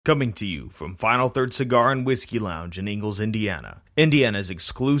Coming to you from Final Third Cigar and Whiskey Lounge in Ingalls, Indiana, Indiana's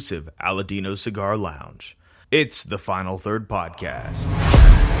exclusive Aladino Cigar Lounge. It's the Final Third Podcast.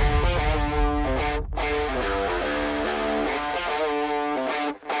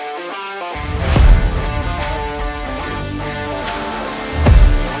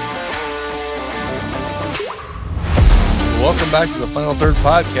 Welcome back to the Final Third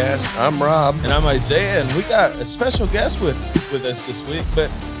Podcast. I'm Rob. And I'm Isaiah, and we got a special guest with us this week,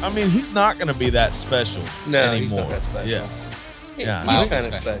 but I mean, he's not going to be that special anymore. He's not that special. Yeah. He's kind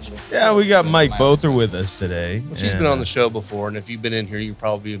of special. Yeah, we got Mike Bother with us today. Which he's been on the show before, and if you've been in here, you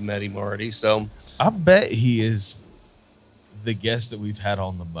probably have met him already. So I bet he is the guest that we've had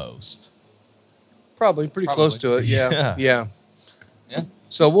on the most. Probably pretty close to it. Yeah. Yeah.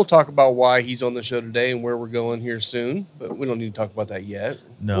 So we'll talk about why he's on the show today and where we're going here soon, but we don't need to talk about that yet.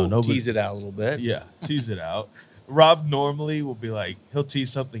 We'll tease it out a little bit. Yeah, tease it out. Rob normally will be like, he'll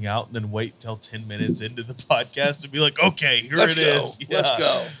tease something out and then wait till 10 minutes into the podcast and be like, okay, here Let's it go. is. Let's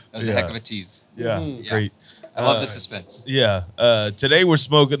go. That was a heck of a tease. Yeah, great. I love the suspense. Yeah. Today we're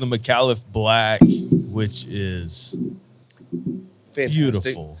smoking the McAuliffe Black, which is Fantastic.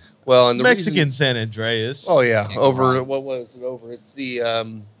 beautiful. Well, and the Mexican reason, San Andreas. oh yeah, Can't go over wrong. what was it over? It's the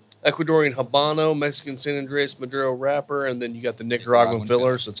Ecuadorian Habano, Mexican San Andreas Maduro wrapper, and then you got the Nicaraguan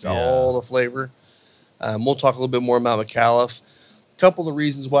filler, so it's got all the flavor. We'll talk a little bit more about McAuliffe. A couple of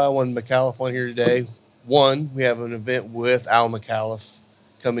reasons why I wanted McAuliffe on here today. One, we have an event with Al McAuliffe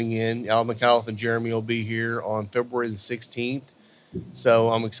coming in. Al McAuliffe and Jeremy will be here on February the 16th. So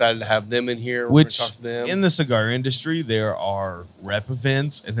I'm excited to have them in here. We're Which gonna talk to them. in the cigar industry, there are rep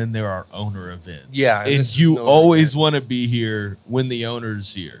events and then there are owner events. Yeah, and And this is you an owner always event. want to be here when the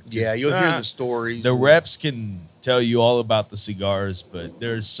owner's here. 'Cause, Yeah, you'll hear the stories. The reps can tell you all about the cigars, but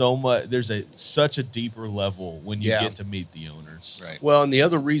there's so much. There's such a deeper level when you Yeah. get to meet the owners. Right. Well, and the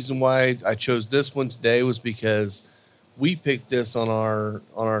other reason why I chose this one today was because we picked this on our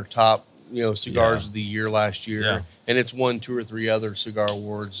top, cigars Yeah. of the year last year, Yeah. and it's won 2 or 3 other cigar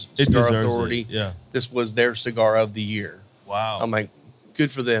awards. It Cigar deserves Authority. it. Yeah. This was their cigar of the year. Wow. I'm like, good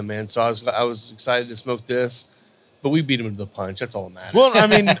for them, man. So I was excited to smoke this, but we beat them to the punch. That's all that matters. Well, I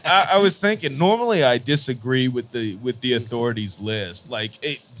mean, I was thinking. Normally, I disagree with the authorities list. Like,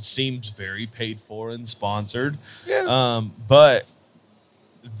 it seems very paid for and sponsored. Yeah. But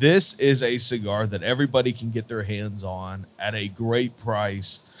this is a cigar that everybody can get their hands on at a great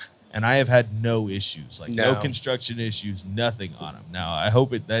price, and I have had no issues, like no No. construction issues, nothing on them. Now, I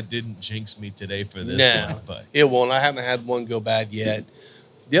hope that didn't jinx me today for this No, one, but it won't. I haven't had one go bad yet.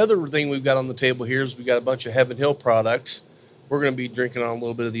 The other thing we've got on the table here is we got a bunch of Heaven Hill products. We're going to be drinking on a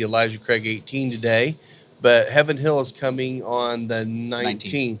little bit of the Elijah Craig 18 today, but Heaven Hill is coming on the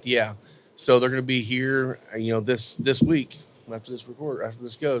 19th. Yeah, so they're going to be here, this week after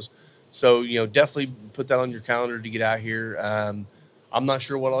this goes. So definitely put that on your calendar to get out here. I'm not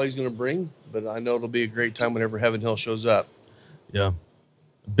sure what all he's going to bring, but I know it'll be a great time whenever Heaven Hill shows up. yeah,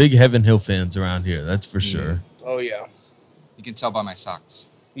 big Heaven Hill fans around here, that's for sure. Oh yeah, You can tell by my socks.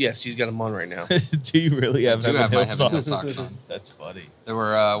 yes, he's got them on right now. Do you really have I do Heaven have my Hill Heaven Hill socks? socks on. That's funny. They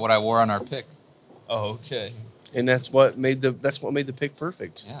were what I wore on our pick. Oh, okay. And that's what made the pick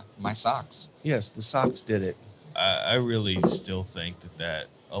perfect. Yeah, my socks. Yes, the socks did it. I really still think that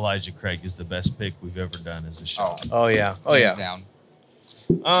Elijah Craig is the best pick we've ever done as a show. Oh yeah. Hands down.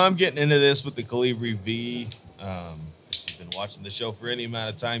 I'm getting into this with the Calibri V. If you've been watching the show for any amount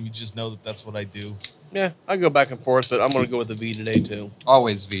of time, you just know that that's what I do. Yeah, I go back and forth, but I'm going to go with the V today too.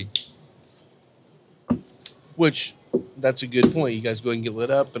 Always V. Which that's a good point. You guys go ahead and get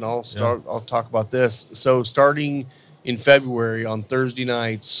lit up, and I'll talk about this. So starting in February on Thursday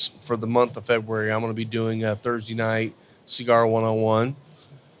nights for the month of February, I'm going to be doing a Thursday night cigar 101.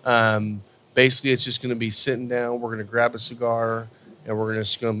 Basically, it's just going to be sitting down. We're going to grab a cigar, and we're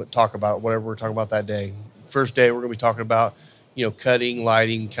just going to talk about whatever we're talking about that day. First day, we're going to be talking about cutting,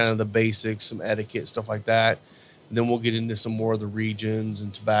 lighting, kind of the basics, some etiquette, stuff like that. And then we'll get into some more of the regions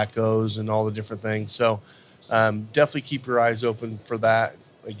and tobaccos and all the different things. So definitely keep your eyes open for that.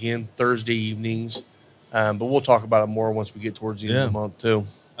 Again, Thursday evenings. But we'll talk about it more once we get towards the end of the month, too.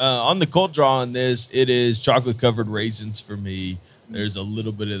 On the cold draw on this, it is chocolate-covered raisins for me. There's a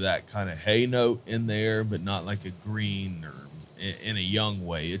little bit of that kind of hay note in there, but not like a green or in a young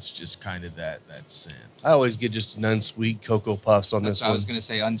way. It's just kind of that scent. I always get just an unsweet Cocoa Puffs on That's this what I one. was going to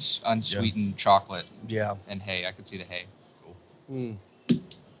say. Unsweetened chocolate Yeah. and hay. I could see the hay.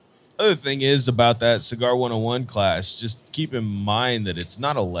 Other thing is about that Cigar 101 class, just keep in mind that it's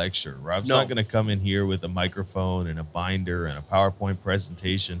not a lecture. Rob's No. not going to come in here with a microphone and a binder and a PowerPoint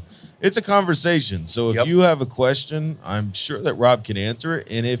presentation. It's a conversation. So if Yep. you have a question, I'm sure that Rob can answer it.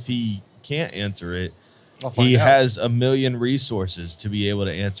 And if he can't answer it, I'll find he out. has a million resources to be able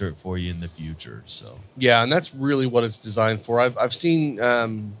to answer it for you in the future. So Yeah, and that's really what it's designed for. I've seen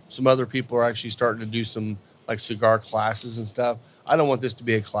some other people are actually starting to do some like cigar classes and stuff. I don't want this to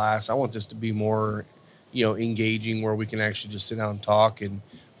be a class. I want this to be more, engaging, where we can actually just sit down and talk. And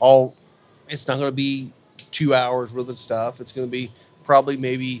all, it's not going to be 2 hours worth of stuff. It's going to be probably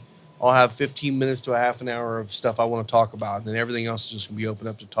maybe I'll have 15 minutes to a half an hour of stuff I want to talk about, and then everything else is just going to be open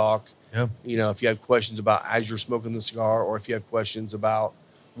up to talk. yeah. If you have questions about as you're smoking the cigar, or if you have questions about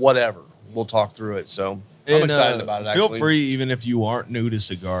whatever, we'll talk through it. So I'm And, excited about it. Feel Actually. free, even if you aren't new to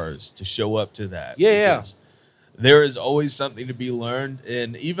cigars, to show up to that. Yeah. because there is always something to be learned.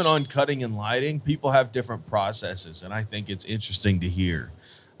 And even on cutting and lighting, people have different processes. And I think it's interesting to hear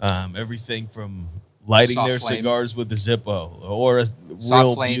everything from lighting Soft their flame. cigars with a Zippo or a Soft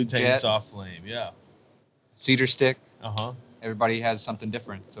real flame butane jet. soft flame. Yeah. Cedar stick. Uh-huh. Everybody has something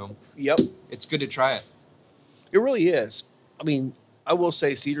different, so Yep, it's good to try it. it really is. I mean, I will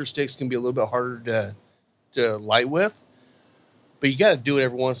say cedar sticks can be a little bit harder to light with, but you got to do it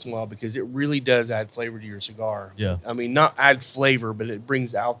every once in a while because it really does add flavor to your cigar. Yeah. I mean, not add flavor, but it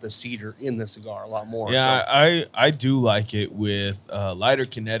brings out the cedar in the cigar a lot more. Yeah, So, I do like it with lighter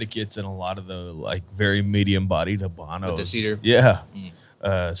Connecticut's and a lot of the like very medium bodied Habanos. With the cedar? Yeah. Mm.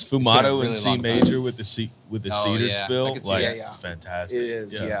 Sfumato really and C long time. major with the Oh, cedar yeah. spill. I could see Like, that. Yeah. it's fantastic. it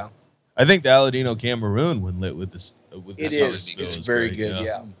is. Yeah, I think the Aladino Cameroon when lit with this with the it cedar is. spill It's is very great, good.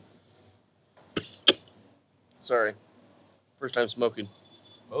 Yeah. Sorry, first time smoking.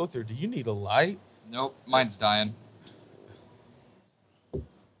 Both, or do you need a light? Nope, mine's dying.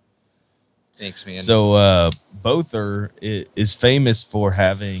 Thanks, man. So Bother is famous for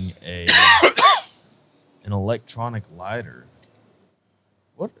having an electronic lighter.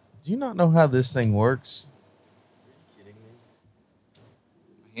 What? Do you not know how this thing works?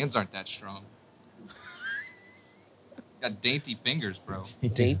 my hands aren't that strong. Got dainty fingers, bro.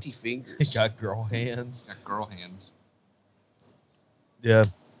 Dainty He fingers. got girl hands. Got girl hands. Yeah.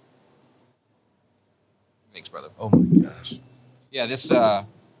 Thanks, brother. Oh my gosh. Yeah, this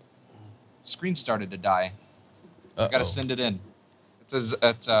screen started to die. I gotta send it in.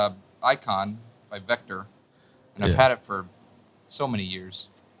 It's a Icon by Vector, and I've Yeah. had it for so many years,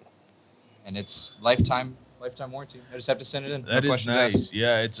 and it's lifetime warranty. I just have to send it in. That No is questions nice. asked.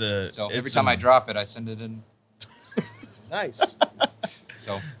 Yeah, it's a. So it's every time I drop it, I send it in. Nice.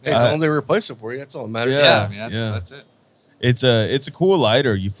 So Hey, as long as they replace it for you, that's all that matters. Yeah. I mean, that's it. it's a cool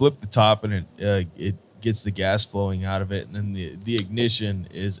lighter. You flip the top and it gets the gas flowing out of it, and then the ignition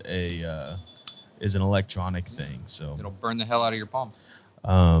is an electronic thing. So It'll burn the hell out of your palm.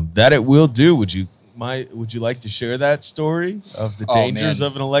 that it will do. Would you like to share that story of the Oh, dangers man.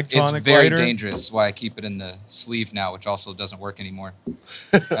 of an electronic It's very lighter? dangerous. Why I keep it in the sleeve now, which also doesn't work anymore.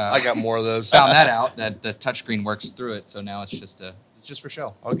 I got more of those. Found that out that the touchscreen works through it, so now it's just for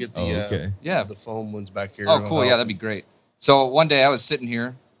show. I'll get the Oh, okay. Yeah. the foam ones back here. Oh, It'll cool. help. Yeah, that'd be great. So one day I was sitting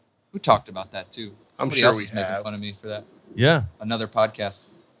here. Who talked about that too? I'm Somebody sure else we was making have. fun of me for that. Yeah. Another podcast.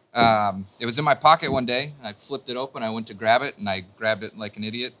 It was in my pocket one day, and I flipped it open. I went to grab it, and I grabbed it like an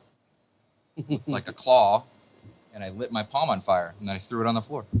idiot, like a claw, and I lit my palm on fire, and I threw it on the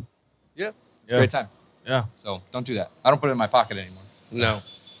floor. Yeah. Yeah. Great time. Yeah. So don't do that. I don't put it in my pocket anymore. No.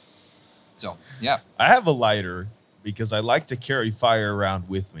 So yeah, I have a lighter because I like to carry fire around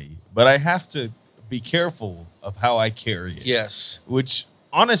with me, but I have to be careful of how I carry it. Yes. Which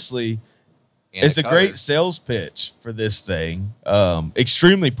honestly and is the a great cutter. sales pitch for this thing.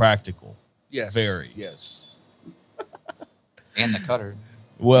 Extremely practical. Yes. Very. Yes. and the cutter.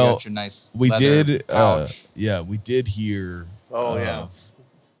 You Well, got your nice we leather did. pouch. We did hear. Oh, of yeah.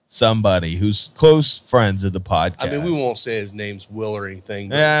 somebody who's close friends of the podcast. I mean, we won't say his name's Will or anything.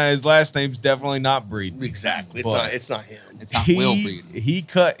 But Yeah, his last name's definitely not Breeden. exactly. It's But not. It's not him. It's not Will Breed. He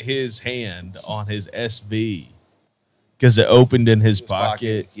cut his hand on his SV because it opened in his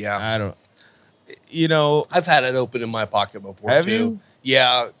pocket. yeah. I don't. You know, I've had it open in my pocket before. Have too. you?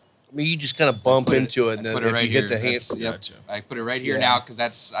 Yeah. I mean, you just kind of bump put it- into it, I and then put it if right you hit here. the hand, That's- Yep. Gotcha. I put it right here Yeah. now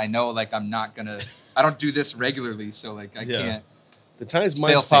because I know like I'm not gonna. I don't do this regularly, so like I Yeah. can't. the times It's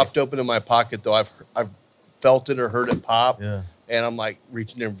mine's fail-safe. popped open in my pocket, though, I've felt it or heard it pop, yeah. and I'm like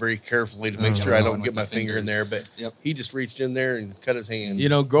reaching in very carefully to make Mhm. sure I Going don't with get the my finger in there. fingers. But Yep. he just reached in there and cut his hand. You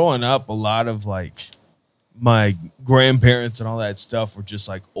know, growing up, a lot of like my grandparents and all that stuff were just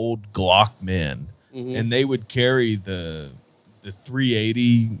like old Glock men, Mhm. and they would carry the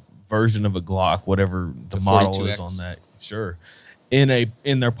 380 version of a Glock, whatever the model is 42X. on that. Sure.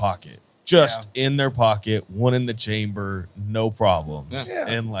 In their pocket. Just in their pocket, one in the chamber, no problems. Yeah.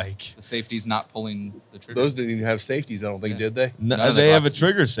 And like The safety's not pulling the trigger. Those didn't even have safeties, I don't think, Yeah. did they? no, None of the they have a Glocks do.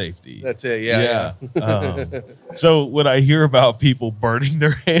 trigger safety. That's it. Yeah. So when I hear about people burning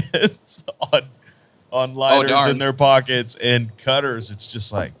their hands on lighters darn. in their pockets and cutters, it's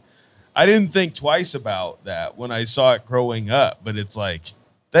just like I didn't think twice about that when I saw it growing up, but it's like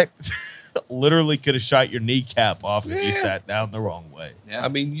that literally could have shot your kneecap off if you Yeah. sat down the wrong way. Yeah. I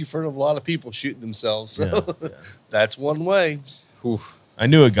mean, you've heard of a lot of people shooting themselves. So Yeah, yeah. that's one way. Oof. I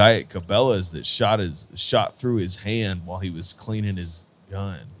knew a guy at Cabela's that shot through his hand while he was cleaning his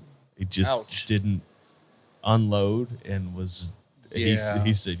gun. It just Ouch. didn't unload and was. Yeah.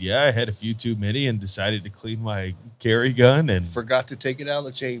 He said, "Yeah, I had a few too many and decided to clean my carry gun." And Forgot to take it out of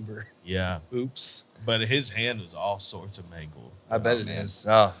the chamber. yeah, Oops. but his hand was all sorts of mangled. I bet it man. is.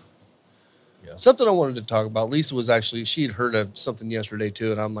 Yeah. Something I wanted to talk about. Lisa was actually, she had heard of something yesterday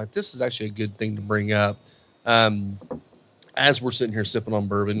too. And I'm like, this is actually a good thing to bring up. As we're sitting here sipping on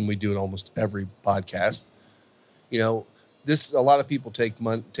bourbon, we do it almost every podcast. You know, a lot of people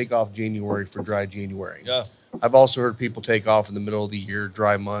take off January for dry January. Yeah, I've also heard people take off in the middle of the year,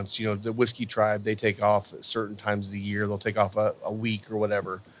 dry months. You know, the Whiskey Tribe, they take off at certain times of the year. They'll take off a week or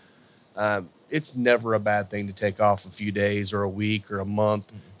whatever. It's never a bad thing to take off a few days or a week or a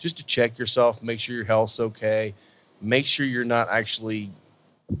month just to check yourself, make sure your health's okay, make sure you're not actually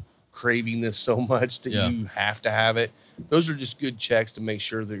craving this so much that Yeah. you have to have it. Those are just good checks to make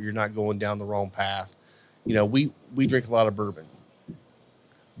sure that you're not going down the wrong path. You know, we drink a lot of bourbon,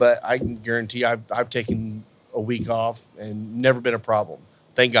 but I can guarantee I've taken a week off and never been a problem.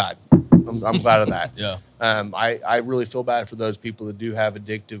 Thank God. I'm glad of that. yeah, I really feel bad for those people that do have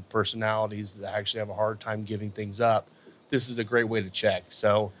addictive personalities that actually have a hard time giving things up. This is a great way to check.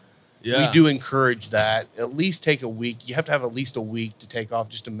 So yeah. we do encourage that. At least take a week. You have to have at least a week to take off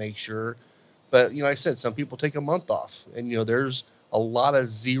just to make sure. But, you know, like I said, some people take a month off. And, you know, there's a lot of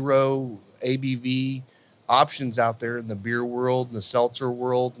zero ABV options out there in the beer world and the seltzer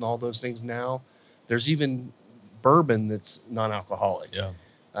world and all those things now. There's even bourbon that's non-alcoholic. Yeah.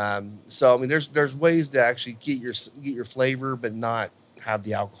 So I mean, there's ways to actually get your flavor, but not have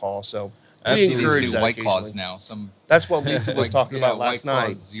the alcohol. So I we see See these encourage new that White Claws occasionally. now. Some That's what Lisa was talking about White last Claw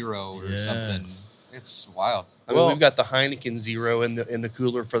night. Zero or Yeah. something. It's wild. I mean, Well- we've got the Heineken Zero in the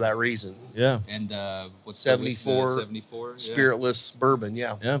cooler for that reason. Yeah. And what's 74 the 74 Spiritless bourbon,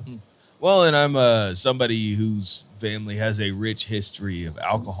 yeah. Yeah. Well, and I'm somebody whose family has a rich history of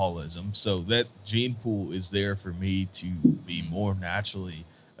alcoholism, so that gene pool is there for me to be more naturally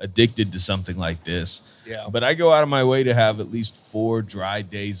addicted to something like this. Yeah. But I go out of my way to have at least 4 dry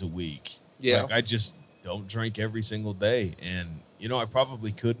days a week. Yeah. Like I just don't drink every single day. And, you know, I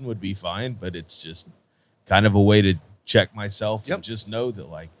probably couldn't, would be fine, but it's just kind of a way to check myself Yep. and just know that,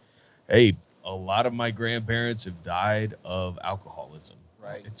 like, hey, a lot of my grandparents have died of alcoholism.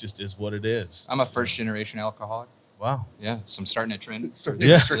 Right. It just is what it is. I'm a first generation alcoholic. Wow. Yeah, so I'm starting a trend. Starting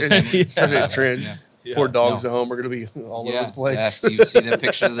Yeah. a trend. Yeah. Starting a trend. Yeah. Yeah. Poor dogs No. at home are going to be all over Yeah, the place. yeah. You see the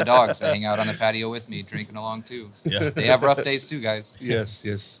pictures of the dogs that hang out on the patio with me, drinking along too. Yeah. They have rough days too, guys. Yes,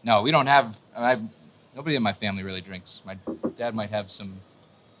 yes. No, we don't have. Nobody in my family really drinks. My dad might have some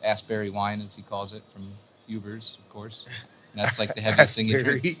Asbury wine, as he calls it, from Huber's, of course. And that's like the heaviest thing he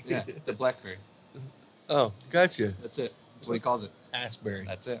Asbury. drinks. Yeah, the blackberry. Oh, gotcha. That's it. That's what he calls it. Asbury.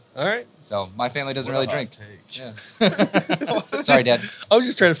 That's it. All right. So my family doesn't What a really hot drink. take. Yeah. Sorry, Dad. I was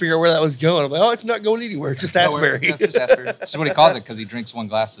just trying to figure out where that was going. I'm like, oh, it's not going anywhere. Just No, we're- Asbury. yeah, just Asbury. That's what he calls it because he drinks one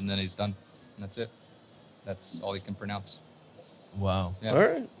glass and then he's done. And that's it. That's all he can pronounce. Wow. Yeah. All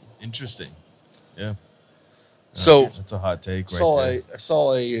right. Interesting. Yeah. So That's a hot take right saw there. I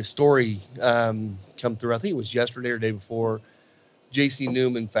saw a story come through. I think it was yesterday or day before. J.C.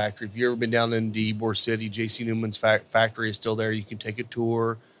 Newman factory. If you've ever been down in Ybor City, J.C. Newman's factory is still there. You can take a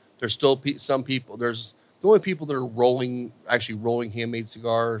tour. There's still some people. There's the only people that are actually rolling handmade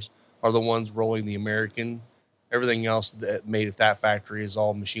cigars are the ones rolling the American. Everything else that made at that factory is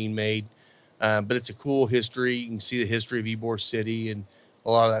all machine made. But it's a cool history. You can see the history of Ybor City and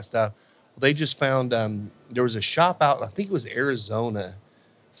a lot of that stuff. They just found there was a shop out, I think it was Arizona,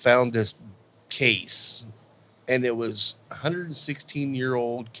 found this case, and it was a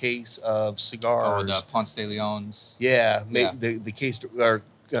 116-year-old case of cigars. Oh, the Ponce de Leon's. Yeah, Yeah. the case or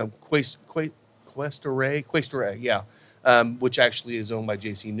Questore, yeah, which actually is owned by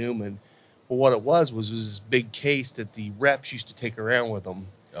J.C. Newman. But what it was this big case that the reps used to take around with them.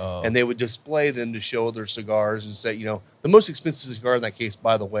 Oh. And they would display them to show their cigars and say, you know, the most expensive cigar in that case,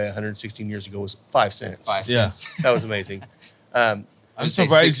 by the way, 116 years ago was 5 cents. 5 Yeah. cents. That was amazing. I I'm I'd say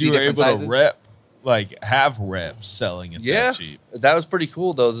surprised 60 you were different able to sizes. have reps selling it Yeah, that cheap. that was pretty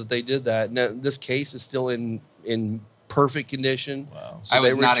cool though that they did that. Now, this case is still in perfect condition. Wow. So I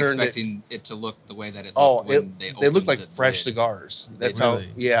was they not returned expecting it to look the way that it looked Oh, when they look like opened the fresh lid. cigars. That's Really?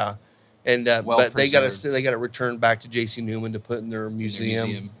 how. Yeah, and Well but they got preserved. it returned back to J.C. Newman to put in their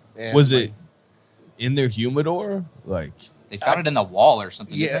museum. And Was like, it in their humidor? Like, They found it in the wall or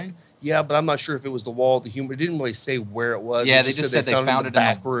something, Yeah, didn't yeah, but I'm not sure if it was the wall, the humor. It didn't really say where it was. they? Yeah, It they just said they found it in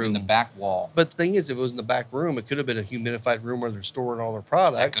back the room. in the back wall. But the thing is, if it was in the back room, it could have been a humidified room where they're storing all their That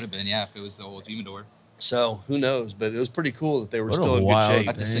product. could have been, yeah, if it was the old humidor. So who knows? But it was pretty cool that they were What a still in good wild I shape.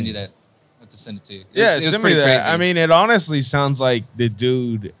 have to send you that. I have to send it to you. yeah, it was send me pretty that. crazy. I mean, it honestly sounds like the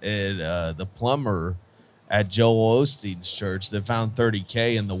dude at the plumber at Joel Osteen's church that found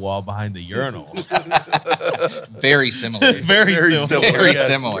 $30K in the wall behind the urinal. very similar. Very similar. Very yes,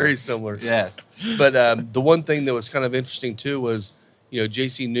 similar. Very similar. Yes. But the one thing that was kind of interesting too was,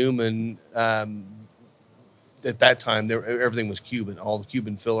 J.C. Newman. At that time, everything was Cuban. All the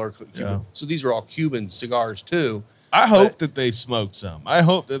Cuban filler. Cuban. Yeah. So these are all Cuban cigars too. I hope that they smoked some. I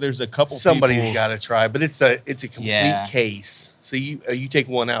hope that there's a couple. Somebody's people- got to try, but it's a complete Yeah. case. So you take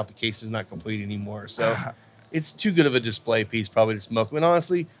one out, the case is not complete anymore. So it's too good of a display piece probably to smoke. And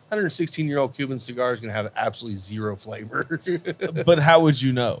honestly, 116-year-old Cuban cigar is going to have absolutely zero flavor. But how would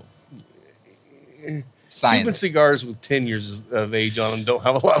you know? Cuban Science. cigars with 10 years of age on them don't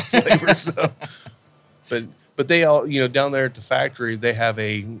have a lot of flavor. So, but they all, down there at the factory, they have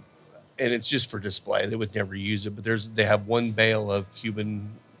and it's just for display. They would never use it, but they have one bale of Cuban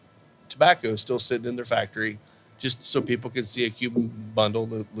tobacco still sitting in their factory, just so people can see a Cuban bundle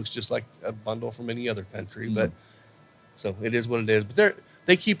that looks just like a bundle from any other country. But so it is what it is. But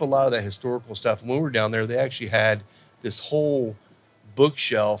they keep a lot of that historical stuff. And when we were down there, they actually had this whole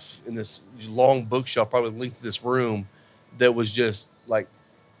bookshelf in this long bookshelf, probably the length of this room, that was just like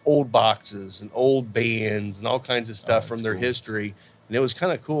old boxes and old bands and all kinds of stuff from their history. And it was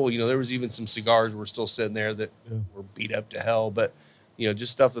kind of cool. There was even some cigars were still sitting there that were beat up to hell, but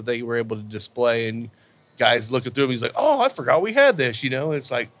just stuff that they were able to display. And guys looking through them, he's like, "Oh, I forgot we had this."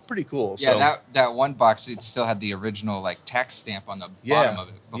 It's like pretty cool. Yeah, So, that one box, it still had the original like tax stamp on the Yeah, bottom of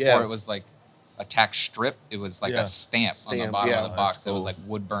it. Before yeah. it was like a tax strip, it was like Yeah. a stamp on the bottom yeah. of the box That's that was cool. like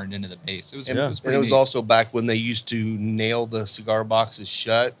wood burned into the base. It was, and, it was and pretty it was neat. also back when they used to nail the cigar boxes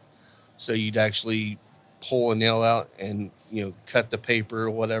shut, so you'd actually pull a nail out and cut the paper or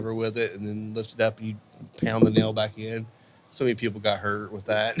whatever with it, and then lift it up and you pound the nail back in. So many people got hurt with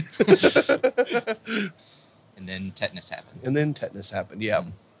that. And then tetanus happened. And then tetanus happened. Yeah.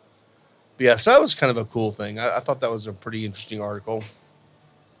 But yeah, so that was kind of a cool thing. I thought that was a pretty interesting article.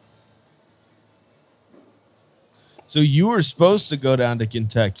 So you were supposed to go down to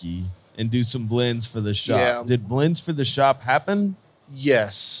Kentucky and do some blends for the shop. Yeah. Did blends for the shop happen?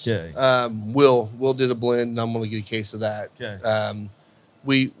 Yes. Okay. Will did a blend, and I'm going to get a case of that. Okay.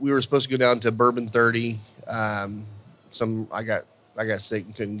 We were supposed to go down to Bourbon 30. I got sick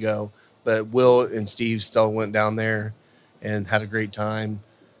and couldn't go, but Will and Steve still went down there and had a great time.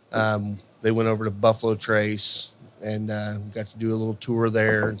 They went over to Buffalo Trace and got to do a little tour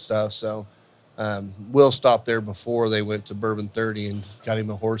there and stuff. So Will stopped there before they went to Bourbon 30 and got him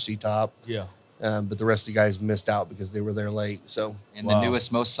a horsey top. Yeah. But the rest of the guys missed out because they were there late. So, And Wow. the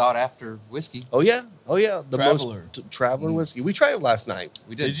newest, most sought after whiskey. oh yeah, the Traveler. most Traveler whiskey. We tried it last night,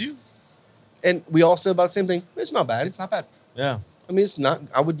 We did. Did you? and we all said about the same thing. It's not bad. It's not bad. Yeah. I mean, it's not.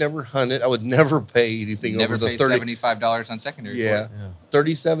 I would never hunt it. I would never pay anything Never over the pay 30. $75 on secondary. Yeah, For it.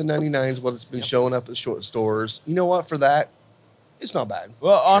 Yeah. $37.99 is what it's been showing up at short stores. You know what? For that, it's not bad.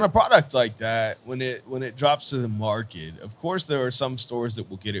 Well, on a product like that, when it drops to the market, of course there are some stores that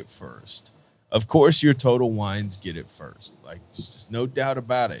will get it first. Of course, your Total Wines get it first. Like, there's just no doubt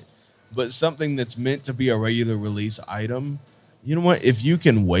about it. But something that's meant to be a regular release item, you know what? If you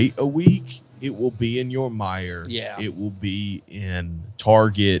can wait a week, it will be in your Meijer. Yeah. It will be in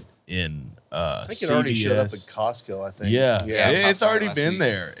Target, in I think CVS. it already showed up at Costco. I think. Yeah, Yeah, it's Costco already last been week.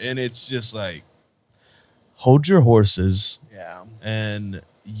 there. And it's just like, hold your horses, Yeah. and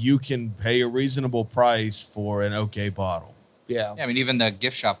you can pay a reasonable price for an okay bottle. Yeah. Yeah, I mean, even the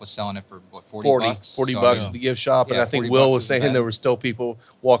gift shop was selling it for what, 40 40 bucks? $40 So, I mean, at the gift shop. And yeah, I think 40 Will bucks was isn't saying bad. there were still people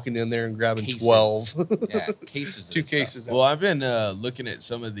walking in there and grabbing Cases. 12. Yeah, cases. Of Two this stuff. cases. Well, I've been looking at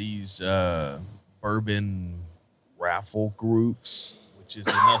some of these bourbon raffle groups, which is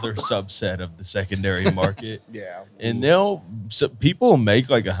another subset of the secondary market. Yeah. And people make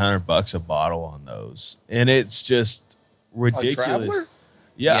like $100 a bottle on those, and it's just ridiculous. Traveler?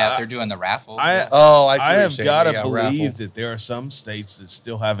 Yeah, if they're doing the raffle. I- yeah. Oh, I see. I what you're have saying. got to Yeah, believe raffle. that there are some states that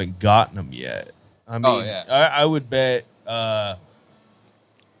still haven't gotten them yet. I mean, Oh, yeah. I would bet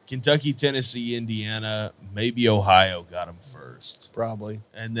Kentucky, Tennessee, Indiana, maybe Ohio got them first. Probably.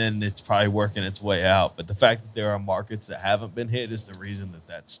 And then it's probably working its way out. But the fact that there are markets that haven't been hit is the reason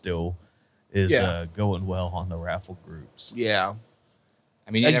that still is going well on the raffle groups. Yeah.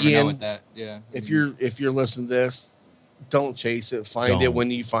 I mean, you never know with that. Yeah. If you're listening to this, don't chase it. Find it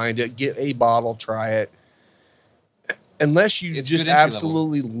when you find it. Get a bottle, try it. Unless you just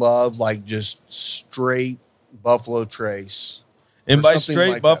absolutely love like just straight Buffalo Trace. And by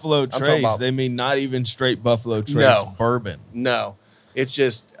straight like Buffalo Trace, they mean not even straight Buffalo Trace bourbon. No, it's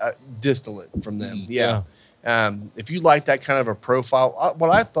just distillate from them. Yeah. If you like that kind of a profile,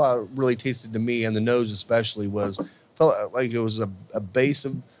 what I thought really tasted to me, and the nose especially, felt like it was a base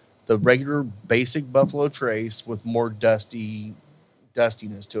of the regular basic Buffalo Trace with more dustiness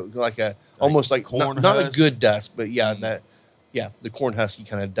to it, like almost like not a good dust, but the corn husky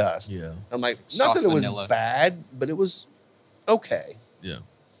kind of dust. Yeah, I'm like, not that it was bad, but it was okay. Yeah,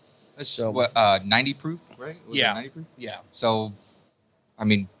 that's 90 proof, right? Was it 90 proof? Yeah. So, I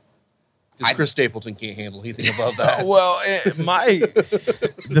mean, because Chris Stapleton can't handle anything above that. Well,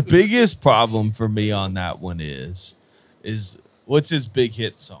 the biggest problem for me on that one is what's his big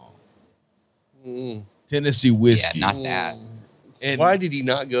hit song? Tennessee Whiskey. Yeah, not that. And why did he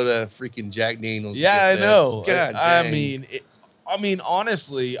not go to freaking Jack Daniels? Yeah, I know. God dang. I mean,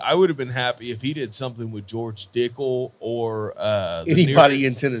 honestly, I would have been happy if he did something with George Dickel or anybody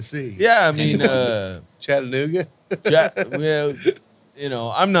in Tennessee. Yeah, I mean, Chattanooga.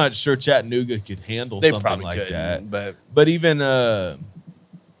 I'm not sure Chattanooga could handle something like that. But even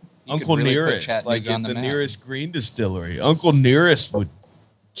Uncle Nearest, like at the Nearest Green Distillery, Uncle Nearest would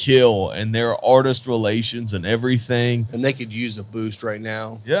kill, and their artist relations and everything. And they could use a boost right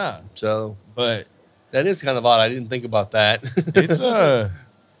now. Yeah. So, but that is kind of odd. I didn't think about that. It's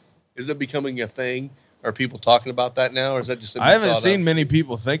is it becoming a thing? Are people talking about that now, or is that just? I haven't seen many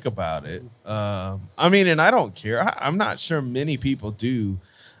people think about it. I mean, and I don't care. I'm not sure many people do.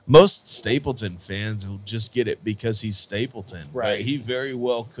 Most Stapleton fans will just get it because he's Stapleton. Right. But he very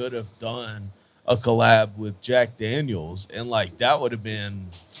well could have done a collab with Jack Daniels, and like that would have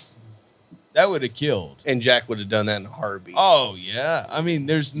killed. And Jack would have done that in a heartbeat. Oh yeah. I mean,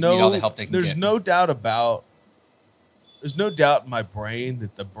 there's no doubt in my brain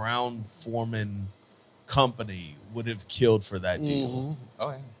that the Brown-Forman company would have killed for that deal. Mm-hmm. Oh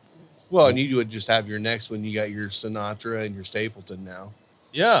yeah. Well, and you would just have your next one. You got your Sinatra and your Stapleton now.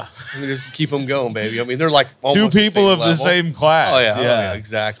 Yeah. I mean, just keep them going, baby. I mean, they're like two people of the same class. Oh yeah,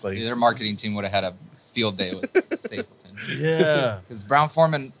 exactly. Yeah, their marketing team would have had a field day with Stapleton. Yeah. Because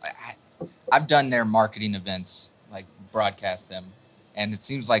Brown-Forman, I've done their marketing events, like broadcast them, and it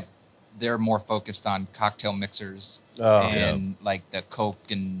seems like they're more focused on cocktail mixers like the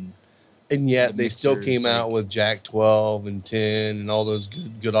Coke and yet they still came out with Jack 12 and 10 and all those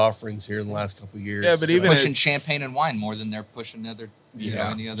good offerings here in the last couple of years. Yeah, but even pushing champagne and wine more than they're pushing any other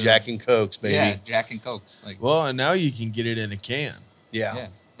Jack and Cokes, baby. Yeah, Jack and Cokes. And now you can get it in a can. Yeah.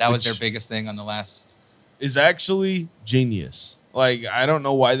 That was their biggest thing on the last. Is actually genius. Like, I don't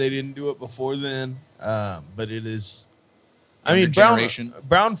know why they didn't do it before then, but it is. I mean,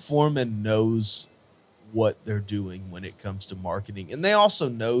 Brown-Forman knows what they're doing when it comes to marketing, and they also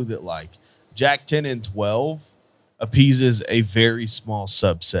know that like Jack 10 and 12 appeases a very small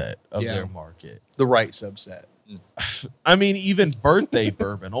subset of their market. The right subset. I mean, even birthday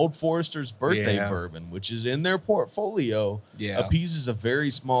bourbon, Old Forester's birthday bourbon, which is in their portfolio, appeases a very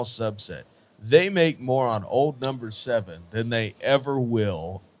small subset. They make more on Old Number 7 than they ever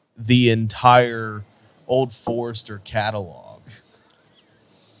will the entire Old Forester catalog.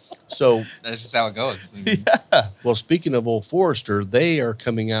 So that's just how it goes. Yeah. Well, speaking of Old Forester, they are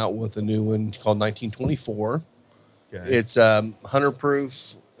coming out with a new one called 1924. Okay. It's 100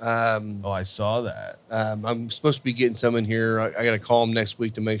 proof. I saw that. I'm supposed to be getting some in here. I got to call them next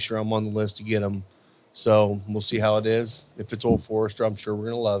week to make sure I'm on the list to get them. So we'll see how it is. If it's Old Forester, I'm sure we're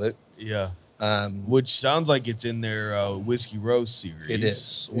going to love it. Yeah. Which sounds like it's in their Whiskey Roast series. It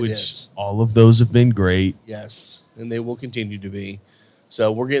is. All of those have been great. Yes, and they will continue to be. So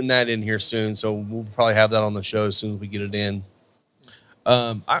we're getting that in here soon. So we'll probably have that on the show as soon as we get it in.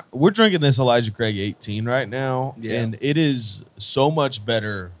 We're drinking this Elijah Craig 18 right now, and it is so much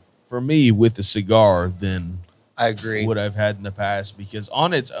better for me with the cigar than I agree what I've had in the past, because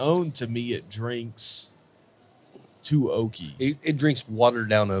on its own, to me, it drinks too oaky. It drinks watered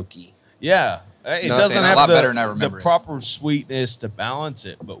down oaky. Yeah, it doesn't have the proper sweetness to balance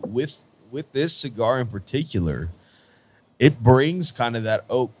it, but with this cigar in particular, it brings kind of that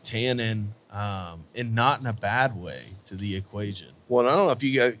oak tannin, and not in a bad way, to the equation. Well, I don't know if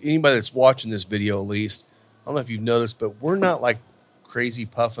you got anybody that's watching this video, at least, I don't know if you've noticed, but we're not like crazy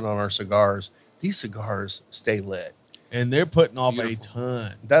puffing on our cigars, these cigars stay lit. And they're putting off a Beautiful.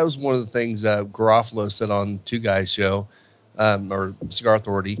 ton. That was one of the things Garofalo said on Two Guys Show, or Cigar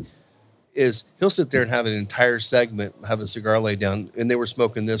Authority, is he'll sit there and have an entire segment, have a cigar laid down, and they were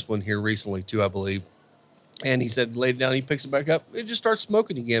smoking this one here recently too, I believe. And he said, lay it down, he picks it back up, it just starts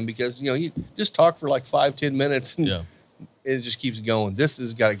smoking again because, you just talk for like 5-10 minutes and it just keeps going. This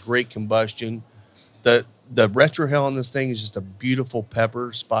has got a great combustion. The retrohale on this thing is just a beautiful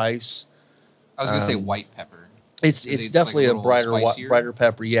pepper spice. I was gonna say white pepper. It's definitely like a little spicier? brighter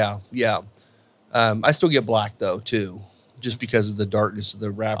pepper. Yeah. I still get black though too, just because of the darkness of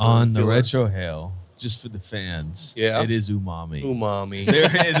the wrapper. On the filler. retrohale, just for the fans, Yeah. it is umami. Umami.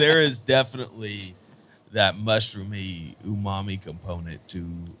 There is definitely that mushroomy umami component to.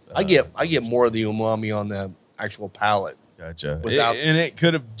 I get more of the umami on the actual palate. Gotcha. Without- And it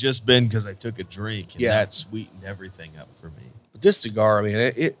could have just been because I took a drink, and Yeah. that sweetened everything up for me. But this cigar, I mean,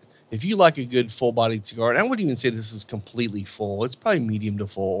 it if you like a good full-bodied cigar, and I wouldn't even say this is completely full. It's probably medium to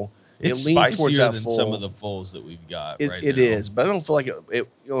full. It's it leans towards spicier that than full. some of the fulls that we've got right It now. is, but I don't feel like it.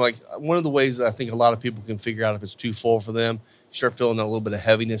 Like one of the ways that I think a lot of people can figure out if it's too full for them, you start feeling a little bit of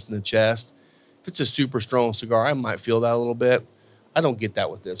heaviness in the chest. If it's a super strong cigar, I might feel that a little bit. I don't get that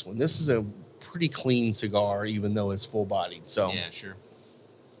with this one. This is a pretty clean cigar, even though it's full bodied. So, Yeah, sure.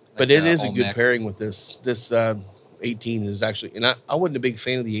 but Like, it is a good Olmec. pairing with this. This 18 is actually, and I wasn't a big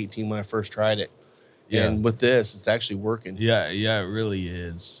fan of the 18 when I first tried it. Yeah. And with this, it's actually working. Yeah, it really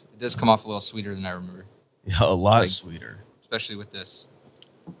is. It does come off a little sweeter than I remember, Yeah, a lot Like- sweeter. especially with this.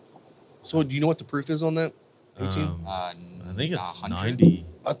 So, do you know what the proof is on that 18? I think it's 100? 90.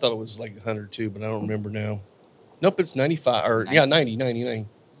 I thought it was like 102, but I don't remember now. Nope, it's 95 or 90. 99.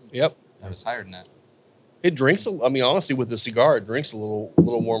 Yep. That was higher than that. It drinks. I mean, honestly, with the cigar, it drinks a little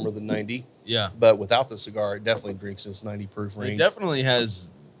warmer than 90. Yeah. But without the cigar, it definitely drinks this 90 proof It range. definitely has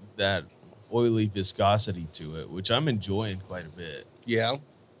that oily viscosity to it, which I'm enjoying quite a bit. Yeah.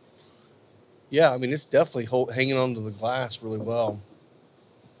 Yeah, I mean, it's definitely hanging onto the glass really well.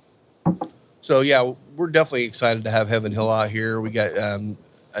 So yeah, we're definitely excited to have Heaven Hill out here. We got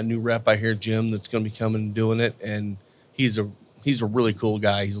a new rep out here, Jim, that's going to be coming and doing it, and he's a really cool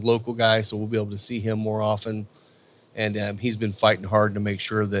guy. He's a local guy, so we'll be able to see him more often. And he's been fighting hard to make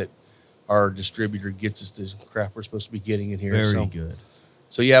sure that our distributor gets us the crap we're supposed to be getting in here. Very good.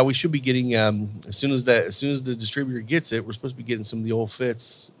 So yeah, we should be getting as soon as the distributor gets it, we're supposed to be getting some of the old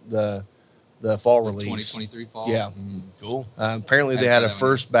fits, the fall Like release. 2023 fall. Yeah. Mm. Cool. Apparently they I had a tried that one.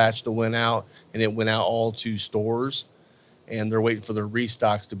 first batch that went out, and it went out all to stores, and they're waiting for the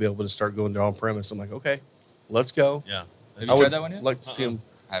restocks to be able to start going to on premise. I'm like, okay, let's go. Yeah. Have I you would tried that one yet? like to see them.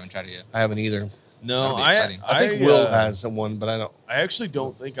 I haven't tried it yet. I haven't either. No, That'll be exciting. I think Will uh, has one, but I don't. I actually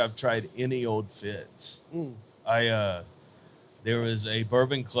don't think I've tried any old fits. There was a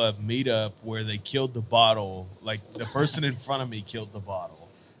Bourbon Club meetup where they killed the bottle. Like the person in front of me killed the bottle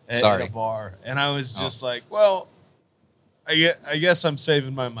at Sorry. a bar, and I was Oh. just like, "Well, I guess I'm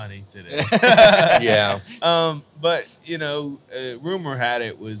saving my money today." Yeah. But rumor had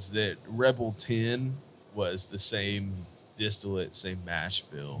it was that Rebel 10 was the same distillate, same mash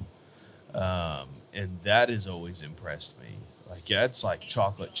bill, and that has always impressed me. Like, yeah, it's like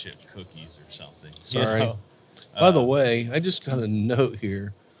chocolate chip cookies or something. you Sorry. know? By the way, I just got a note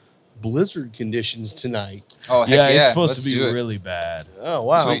here. Blizzard conditions tonight. Oh, heck Yeah, yeah. it's supposed Let's to be do it. really bad. Oh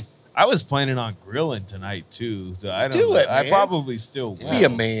wow. Sweet. I was planning on grilling tonight too, so I don't Do know. it, I man. probably still will. Be a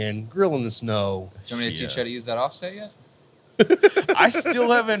man. Grill in the snow. Do you want me to teach you how to use that offset yet? I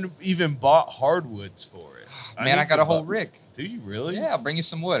still haven't even bought hardwoods for it. Man, I need got to a whole buy- rick. Do you really? Yeah, I'll bring you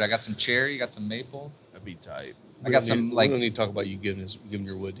some wood. I got some cherry, got some maple. That'd be tight. I got some We like don't need to talk about you giving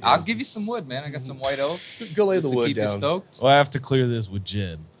your wood. here. I'll give you some wood, man. I got some white oak. Go lay just the to wood keep you down. stoked. Well, I have to clear this with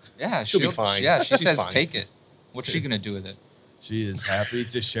Jen. Yeah, She'll be fine. Yeah, she She's says fine. take it. What's she gonna do with it? She is happy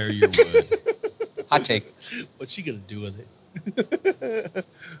to share your wood. Hot take. What's she gonna do with it?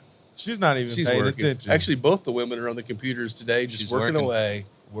 She's not even She's paying working. attention. Actually, both the women are on the computers today, just She's working working. away.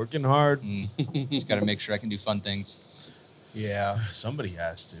 working hard. Just got to make sure I can do fun things. Yeah. Somebody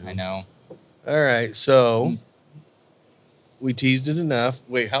has to. I know. All right. So we teased it enough.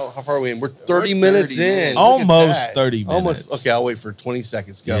 Wait, how far are we in? We're 30 minutes 30 in. minutes. Look at Almost that. 30 minutes. Almost. Okay, I'll wait for 20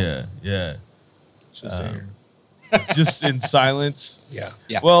 seconds. Go. Yeah. Just say here. Just in silence. Yeah.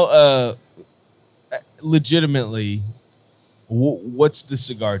 Yeah. Well, legitimately, what's the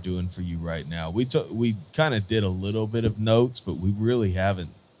cigar doing for you right now? We kind of did a little bit of notes, but we really haven't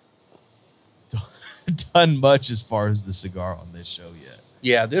done much as far as the cigar on this show yet.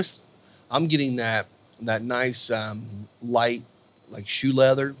 Yeah. This, I'm getting that nice light, like shoe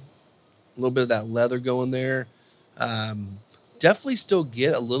leather, a little bit of that leather going there. definitely still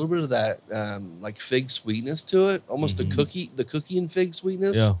get a little bit of that like fig sweetness to it, almost the cookie and fig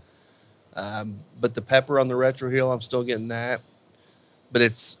sweetness. Yeah. But the pepper on the Retro Hill, I'm still getting that. But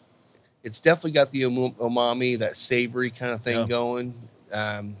it's definitely got the umami, that savory kind of thing going.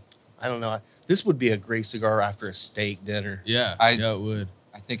 I don't know. This would be a great cigar after a steak dinner. Yeah. Yeah, it would.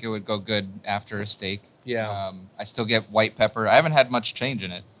 I think it would go good after a steak. Yeah. I still get white pepper. I haven't had much change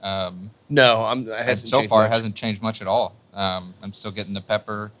in it. No, So far, it hasn't changed much at all. I'm still getting the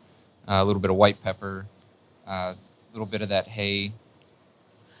pepper, a little bit of white pepper, a little bit of that hay.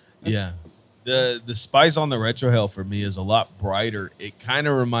 Yeah. The spice on the Retro Hell for me is a lot brighter. It kind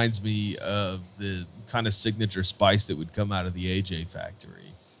of reminds me of the kind of signature spice that would come out of the AJ factory.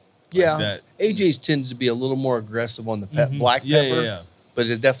 Yeah. That. AJ's tends to be a little more aggressive on the black Yeah, pepper. yeah. But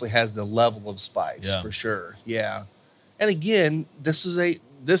it definitely has the level of spice for sure. Yeah. And again, this is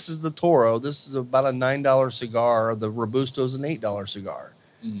the Toro. This is about a $9 cigar. The Robusto is an $8 cigar.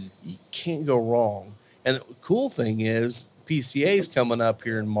 Mm-hmm. You can't go wrong. And the cool thing is PCA is coming up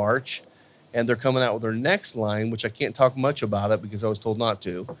here in March, and they're coming out with their next line, which I can't talk much about it because I was told not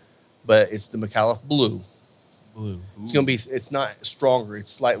to, but it's the McAuliffe Blue. It's going to be, it's not stronger.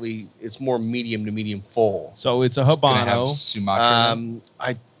 It's more medium to medium full. So it's a It's gonna have Habano.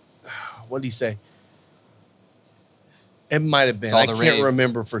 Sumatra. What did he say? It might have been. It's all I the can't rave.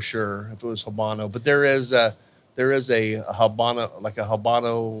 remember for sure if it was Habano, but there is a Habano, like a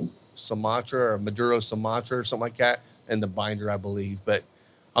Habano Sumatra or Maduro Sumatra or something like that in the binder, I believe. But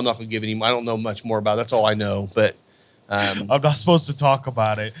I'm not going to give any. I don't know much more about it. That's all I know. But I'm not supposed to talk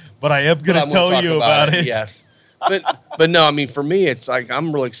about it, but I am but going I'm to gonna tell talk you about it. Yes. But no, I mean, for me, it's like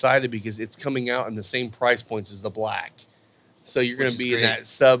I'm really excited because it's coming out in the same price points as the black. So you're going Which to is be in great. that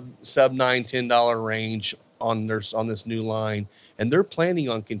sub $9-10 range on this new line, and they're planning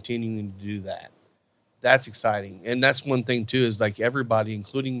on continuing to do that. That's exciting, and that's one thing too is like everybody,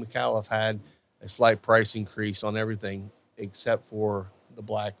 including McAuliffe, had a slight price increase on everything except for the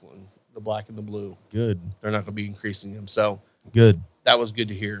black one, the black and the blue. Good. They're not going to be increasing them, so Good. that was good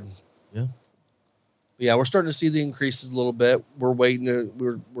to hear. Yeah. Yeah, we're starting to see the increases a little bit. We're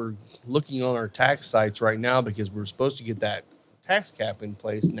we're looking on our tax sites right now because we're supposed to get that tax cap in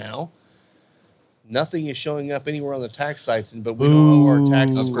place now. Nothing is showing up anywhere on the tax sites, but we don't owe our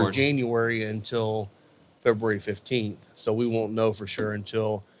taxes Of for course. January until February 15th. So we won't know for sure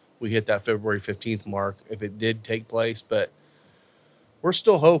until we hit that February 15th mark if it did take place. But we're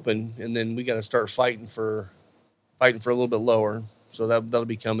still hoping, and then we got to start fighting for a little bit lower. So that'll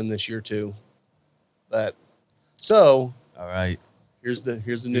be coming this year too. But so All right. here's the news.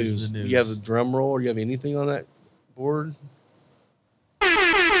 Here's the news. You have a drum roll, or you have anything on that board?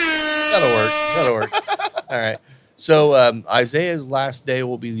 That'll work. All right. So Isaiah's last day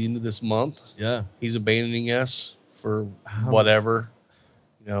will be the end of this month. Yeah. He's abandoning us for whatever.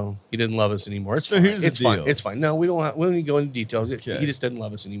 You know, he didn't love us anymore. It's So fine. here's the It's fine. deal. It's fine. No, we don't need to go into details. Okay. He just didn't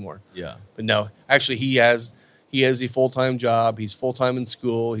love us anymore. Yeah. But no, actually, he has a full-time job. He's full-time in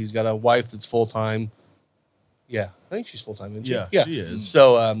school. He's got a wife that's full-time. Yeah, I think she's full-time, isn't she? Yeah, she is.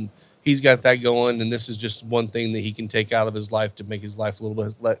 So he's got that going, and this is just one thing that he can take out of his life to make his life a little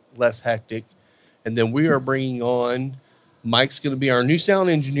bit less hectic. And then we are bringing on Mike's going to be our new sound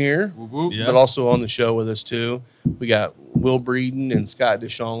engineer, Whoop, whoop. Yeah. but also on the show with us too. We got Will Breeden and Scott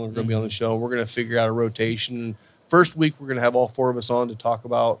Deschamps are going to be on the show. We're going to figure out a rotation. First week, we're going to have all four of us on to talk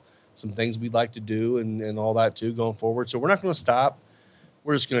about some things we'd like to do and all that too going forward. So we're not going to stop.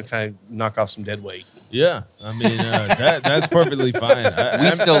 We're just going to kind of knock off some dead weight. Yeah. I mean, that's perfectly fine.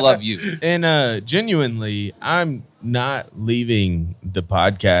 We still love you. And genuinely, I'm not leaving the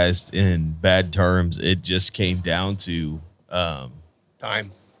podcast in bad terms. It just came down to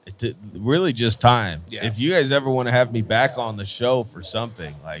Time. really just time. Yeah. If you guys ever want to have me back on the show for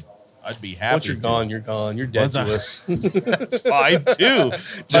something, like I'd be happy. Once you're gone, you're gone. You're dead Once to I- us. That's fine too.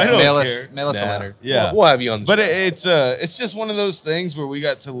 Just I don't mail care. us a Nah. letter. Yeah. We'll have you on the But show. it's just one of those things where we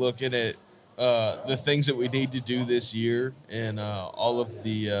got to look at it, the things that we need to do this year and all of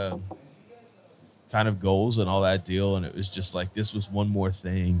the kind of goals and all that deal. And it was just like this was one more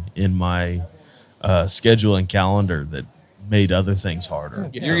thing in my schedule and calendar that made other things harder.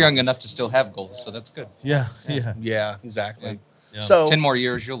 Yeah. You're young enough to still have goals, so that's good. Yeah, yeah. Yeah, exactly. Yeah. So 10 more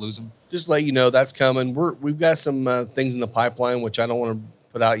years, you'll lose them. just let you know that's coming. We've got some things in the pipeline, which I don't want to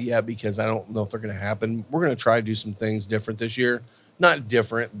put out yet because I don't know if they're going to happen. We're going to try to do some things different this year. Not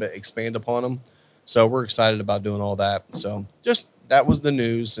different, but expand upon them. So we're excited about doing all that. So just that was the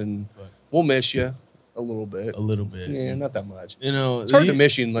news, and we'll miss you a little bit. A little bit. Yeah, not that much. You know, It's hard to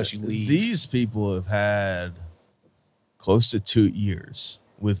miss you unless you leave. These people have had close to 2 years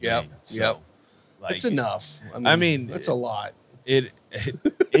with Yep, me. yep. Like, It's enough. I mean, it's a lot. It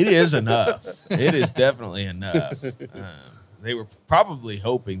is enough. It is definitely enough. They were probably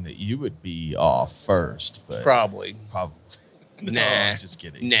hoping that you would be off first, but Probably. No, Nah. just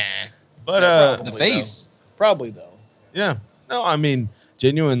kidding. Nah. But The face. Probably, though. yeah, no, I mean,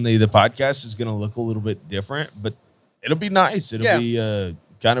 genuinely, the podcast is going to look a little bit different, but it'll be nice. It'll be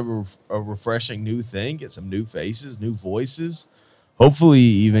kind of a refreshing new thing. Get some new faces, new voices. Hopefully,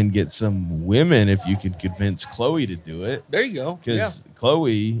 even get some women if you could convince Chloe to do it. There you go. Because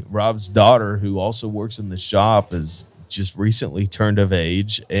Chloe, Rob's daughter, who also works in the shop, has just recently turned of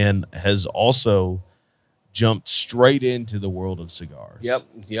age and has also jumped straight into the world of cigars. Yep.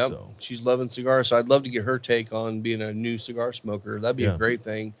 So, She's loving cigars, so I'd love to get her take on being a new cigar smoker. That'd be Yeah. a great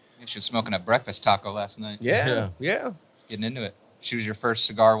thing. She was smoking a breakfast taco last night. Yeah. Getting into it. She was your first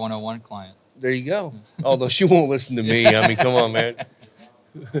Cigar 101 client. There you go. Although she won't listen to me. I mean, come on, man.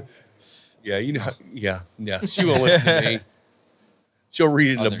 Yeah, she won't listen to me. She'll read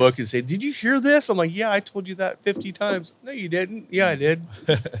it in a Others. book and say, "Did you hear this?" I'm like, "Yeah, I told you that 50 times." No, you didn't. Yeah, I did.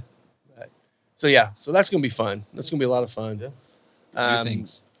 So that's gonna be fun. That's gonna be a lot of fun. New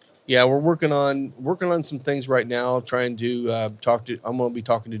things. Yeah, we're working on some things right now. Trying to I'm gonna be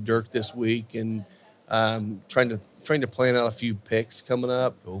talking to Dirk this week and trying to plan out a few picks coming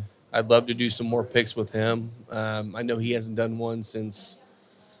up. cool. I'd love to do some more picks with him. I know he hasn't done one since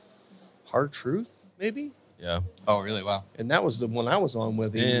Hard Truth, maybe. Yeah. Oh, really? Wow. And that was the one I was on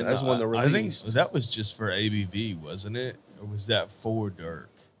with him. And That was one that I think released. that was just for ABV, wasn't it? Or was that for Dirk?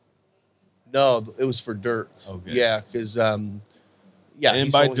 No, it was for Dirk. Okay. Yeah, because yeah. And he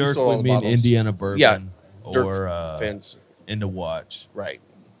by sold- he Dirk, sold all we the mean bottles. Indiana Bourbon Yeah, Dirk or fans, Into Watch. right?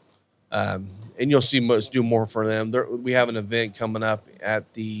 And you'll see us do more for them. We have an event coming up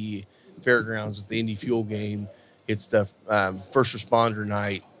at the fairgrounds at the Indy Fuel game. It's the first responder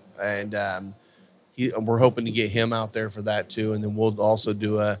night, and we're hoping to get him out there for that too. And then we'll also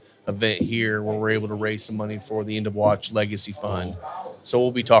do a event here where we're able to raise some money for the End of Watch Legacy Fund. So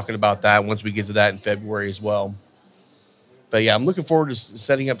we'll be talking about that once we get to that in February as well. But yeah, I'm looking forward to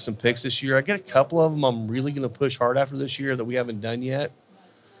setting up some picks this year. I got a couple of them I'm really going to push hard after this year that we haven't done yet.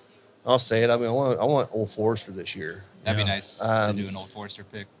 I'll say it. I mean, I want Old Forester this year. That'd Yeah. be nice to do an Old Forester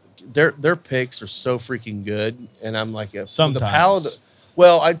pick. Their picks are so freaking good, and I'm like, Sometimes. the palate.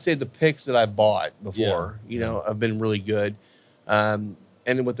 Well, I'd say the picks that I bought before, have been really good.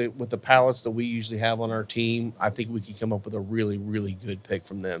 And with the pallets that we usually have on our team, I think we could come up with a really, really good pick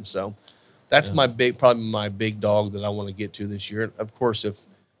from them. So that's probably my big dog that I want to get to this year. Of course, if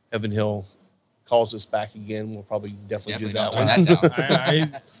Evan Hill calls us back again, we'll probably definitely do that don't one. turn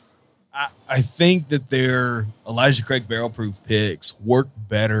that down. I think that their Elijah Craig barrel proof picks work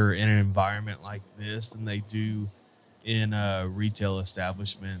better in an environment like this than they do in retail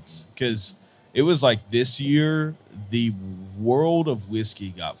establishments, because it was like this year the world of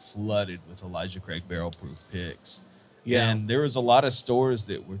whiskey got flooded with Elijah Craig barrel proof picks. Yeah. And there was a lot of stores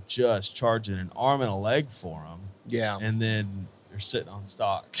that were just charging an arm and a leg for them, Yeah. and then they're sitting on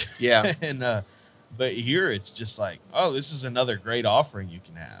stock. Yeah. And but here it's just like, oh, this is another great offering you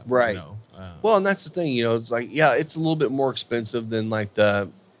can have. Right. You know? Well, and that's the thing, it's like, it's a little bit more expensive than like the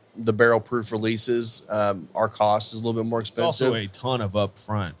barrel proof releases. Our cost is a little bit more it's expensive. also a ton of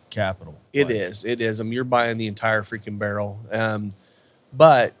upfront capital. It is. I mean, you're buying the entire freaking barrel.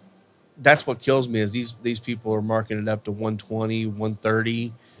 But that's what kills me is these people are marking it up to 120,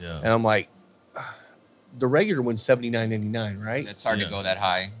 130. Yeah. And I'm like, the regular one's $79.99, right? It's hard Yeah. to go that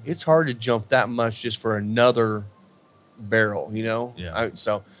high. It's hard to jump that much just for another barrel, Yeah.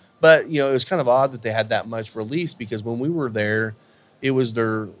 But it was kind of odd that they had that much released, because when we were there, it was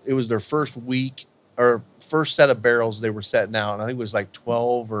their first week or first set of barrels they were setting out, and I think it was like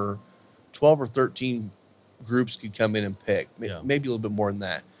 12 or 13 groups could come in and pick, Yeah. maybe a little bit more than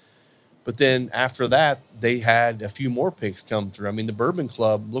that. But then after that, they had a few more picks come through. I mean, the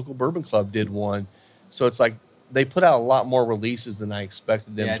local bourbon club did one. So it's like they put out a lot more releases than I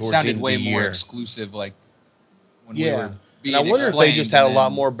expected them Yeah, it towards the sounded end of way the more year. exclusive. Like when Yeah. we were being And I wonder if they just explained, had a and lot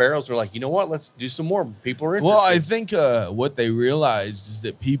then- more barrels. They're like, you know what? Let's do some more. People are interested. Well, I think what they realized is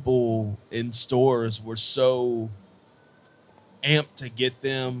that people in stores were so amped to get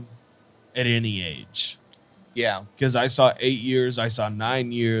them at any age. yeah. Because I saw 8 years, I saw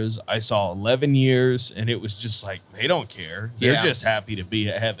 9 years, I saw 11 years, and it was just like, they don't care. They're Yeah. just happy to be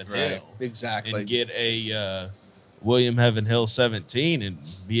at Heaven Right. Hill Exactly. and get a William Heaven Hill 17 and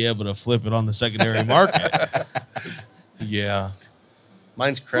be able to flip it on the secondary market. Yeah.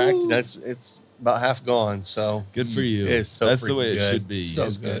 Mine's cracked. It's about half gone. So Good for you. It's so That's the freaking way it good. should be. So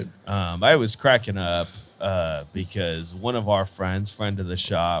It's good. I was cracking up because one of our friend of the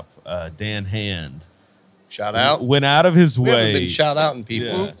shop, Dan Hand, Shout out. Went out of his We haven't way. been shout outing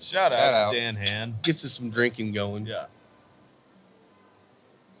people. Yeah. Shout out to Dan Hand. Gets us some drinking going. Yeah.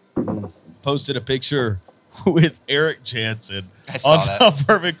 Posted a picture with Eric Jansen I saw on that. the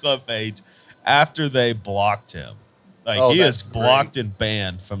Bourbon Club page after they blocked him. Like Oh, he is that's great. blocked and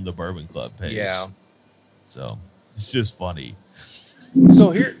banned from the Bourbon Club page. Yeah. So it's just funny.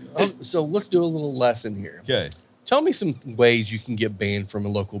 So here, so let's do a little lesson here. Okay. Tell me some ways you can get banned from a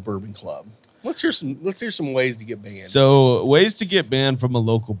local bourbon club. Let's hear some ways to get banned. So ways to get banned from a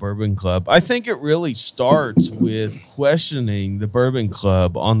local bourbon club. I think it really starts with questioning the bourbon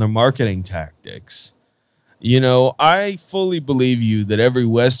club on their marketing tactics. You know, I fully believe you that every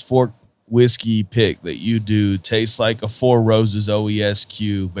West Fork whiskey pick that you do tastes like a Four Roses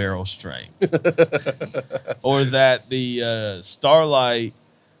OESQ barrel strength. Or that the Starlight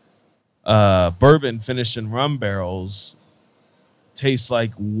bourbon finished in rum barrels tastes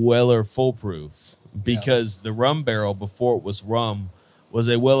like Weller Full Proof because the rum barrel before it was rum was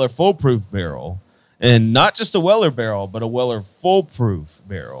a Weller Full Proof barrel. And not just a Weller barrel, but a Weller Full Proof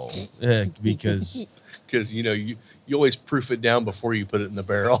barrel. Because you know you always proof it down before you put it in the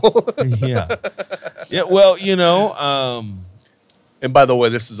barrel. yeah, well, you know, And by the way,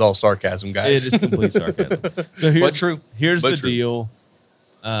 this is all sarcasm, guys. it is complete sarcasm. So here's But true. Here's But the true. deal.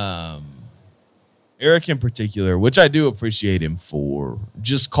 Eric in particular, which I do appreciate him for,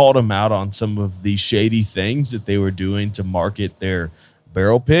 just called him out on some of the shady things that they were doing to market their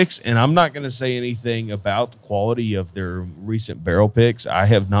barrel picks. And I'm not going to say anything about the quality of their recent barrel picks. I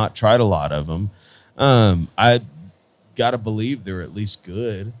have not tried a lot of them. I got to believe they're at least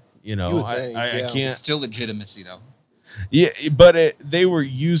good. You know, You would think, I yeah. can't. It's still legitimacy though. Yeah, but they were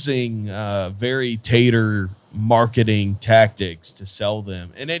using very tater marketing tactics to sell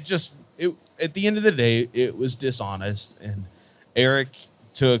them, and it at the end of the day, it was dishonest. And Eric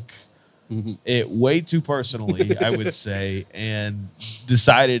took it way too personally, I would say, and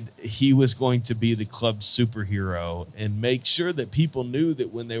decided he was going to be the club's superhero and make sure that people knew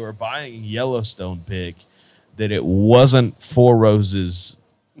that when they were buying a Yellowstone pick, that it wasn't Four Roses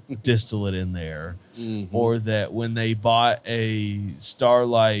distillate in there, or that when they bought a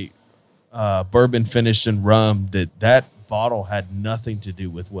Starlight bourbon finished in rum, that bottle had nothing to do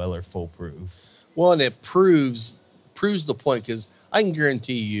with Weller Full Proof. Well, and it proves the point because I can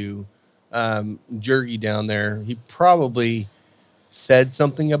guarantee you, Jergy down there, he probably said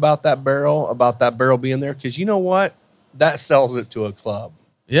something about that barrel being there because you know what, that sells it to a club.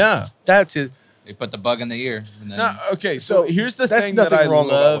 Yeah. That's it. They put the bug in the ear. And then No, okay, so So here's the that's thing that I nothing wrong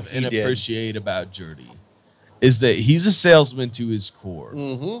about love what he and did. appreciate about Jerdy is that he's a salesman to his core.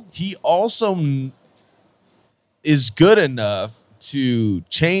 He also is good enough to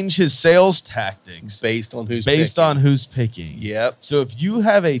change his sales tactics Based on who's based picking. on who's picking. Yep. So if you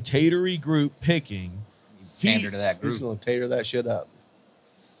have a tatery group picking, pander to that Who's group. going to tater that shit up?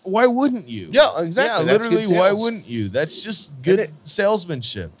 why wouldn't you? Yeah, exactly. Yeah, That's literally, good why sales. wouldn't you? That's just good And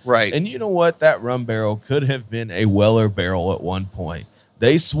salesmanship. Right. And you know what? That rum barrel could have been a Weller barrel at one point.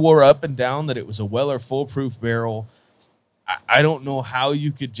 They swore up and down that it was a Weller Full Proof barrel. I don't know how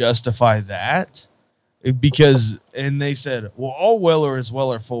you could justify that because, and they said, well, all Weller is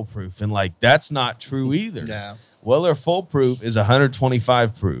Weller Full Proof. And like, that's not true either. Yeah. Weller Full Proof is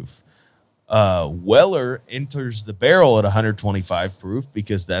 125 proof. Weller enters the barrel at 125 proof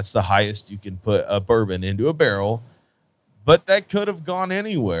because that's the highest you can put a bourbon into a barrel. But that could have gone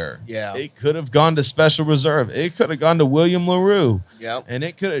anywhere. Yeah. It could have gone to Special Reserve. It could have gone to William LaRue. Yep. And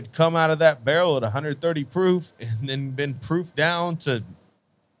it could have come out of that barrel at 130 proof and then been proofed down to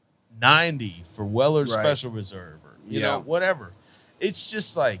 90 for Weller Right. Special Reserve or, you Yeah. know, whatever. It's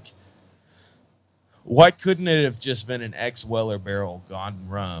just like, why couldn't it have just been an ex-Weller barrel gone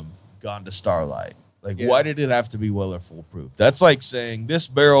rum, gone to Starlight? Like, Yeah. why did it have to be Weller Full Proof? That's like saying this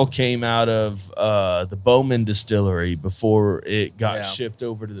barrel came out of the Bowman distillery before it got Yeah. shipped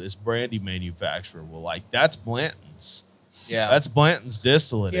over to this brandy manufacturer. Well, like, that's Blanton's. Yeah. That's Blanton's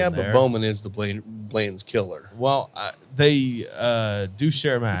distillate yeah, in but there. Bowman is the Blanton's killer. Well, they do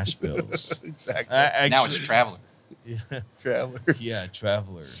share mash bills. Exactly. Now it's Traveler. Yeah, Traveler. yeah,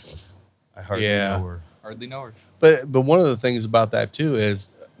 Traveler. I hardly Yeah. know her. Hardly know her. But one of the things about that too is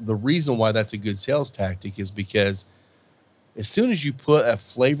the reason why that's a good sales tactic is because as soon as you put a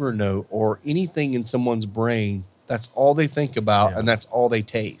flavor note or anything in someone's brain, that's all they think about Yeah. and that's all they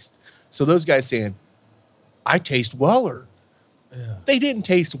taste. So those guys saying, I taste Weller. Yeah. They didn't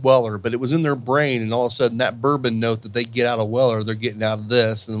taste Weller, but it was in their brain, and all of a sudden that bourbon note that they get out of Weller, they're getting out of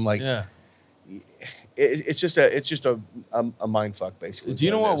this. And I'm like, Yeah. it's just a mind fuck basically. Do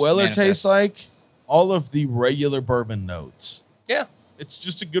you know what it is. Weller Manifest. tastes like? All of the regular bourbon notes. Yeah. it's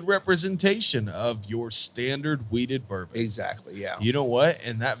just a good representation of your standard wheated bourbon. Exactly. Yeah. You know what?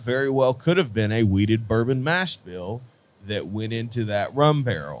 And that very well could have been a wheated bourbon mash bill that went into that rum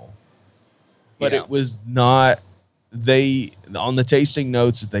barrel. But Yeah. it was not. They, on the tasting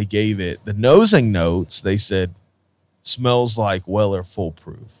notes that they gave it, the nosing notes, they said, smells like Weller Full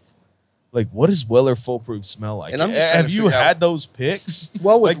Proof. Like, what does Weller Full Proof smell like? And I'm just trying Have to you figure out- had those picks?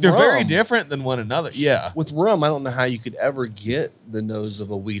 Well, with like, they're very rum- different than one another. Yeah. With rum, I don't know how you could ever get the nose of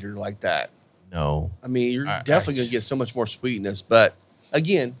a wheater like that. No. I mean, you're I- definitely going to get so much more sweetness. But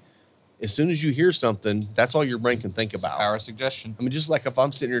again, as soon as you hear something, that's all your brain can think It's about. power of suggestion. I mean, just like if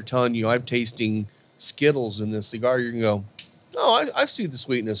I'm sitting here telling you I'm tasting Skittles in this cigar, you're going to go, oh, I see the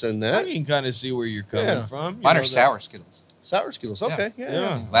sweetness in I that. can kind of see where you're coming Yeah. from. You Mine know are that- sour Skittles. Sour Skittles. Okay. Yeah.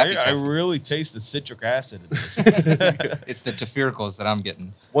 Yeah. Laffy I Taffy. really taste the citric acid in this. It's the tafiricals that I'm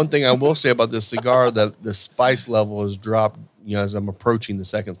getting. One thing I will say about this cigar, the spice level has dropped, as I'm approaching the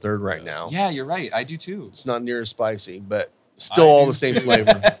second, third right now. Yeah, you're right. I do too. It's not near as spicy, but still I all do the same too.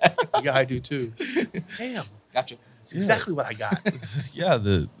 flavor. Yeah, I do too. Damn. Gotcha. It's exactly what I got. Yeah,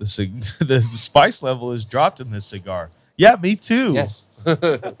 the spice level has dropped in this cigar. Yeah, me too. Yes.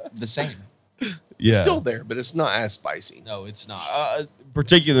 The same. Yeah. It's still there, but it's not as spicy. No, it's not.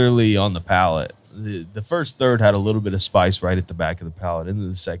 Particularly on the palate. The first third had a little bit of spice right at the back of the palate. Into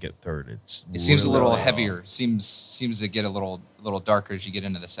the second third, It seems a really little raw. heavier. Seems to get a little darker as you get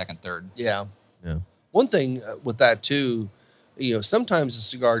into the second, third. Yeah. Yeah. One thing with that too, sometimes the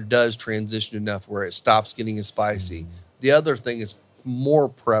cigar does transition enough where it stops getting as spicy. The other thing is more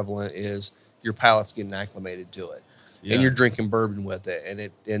prevalent is your palate's getting acclimated to it. Yeah. And you're drinking bourbon with it,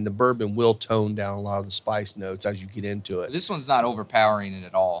 and the bourbon will tone down a lot of the spice notes as you get into it. This one's not overpowering it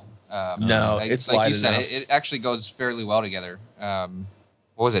at all. No, like, it's like light you said. enough. It actually goes fairly well together. What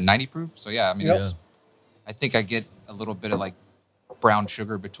was it? 90 proof. So yeah, I mean, Yep. it's, I think I get a little bit of like brown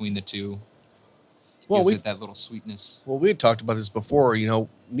sugar between the two. Well, Gives it that little sweetness. Well, we had talked about this before.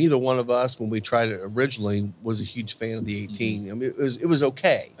 Neither one of us, when we tried it originally, was a huge fan of the 18. I mean, it was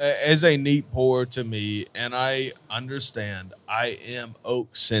okay. As a neat pour to me, and I understand I am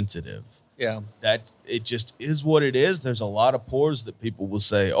oak sensitive. Yeah. That it just is what it is. There's a lot of pours that people will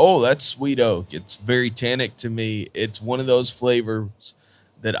say, oh, that's sweet oak. It's very tannic to me. It's one of those flavors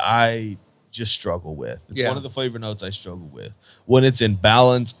that I just struggle with. It's Yeah. one of the flavor notes I struggle with. When it's in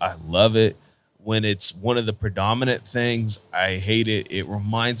balance, I love it. When it's one of the predominant things, I hate it. It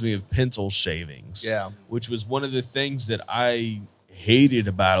reminds me of pencil shavings. Yeah. Which was one of the things that I hated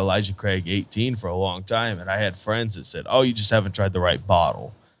about Elijah Craig 18 for a long time. And I had friends that said, oh, you just haven't tried the right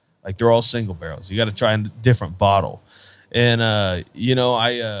bottle. Like, they're all single barrels. You got to try a different bottle. And,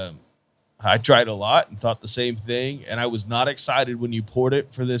 I tried a lot and thought the same thing. And I was not excited when you poured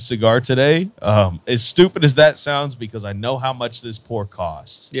it for this cigar today. As stupid as that sounds, because I know how much this pour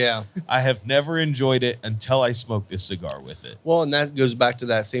costs. Yeah. I have never enjoyed it until I smoked this cigar with it. Well, and that goes back to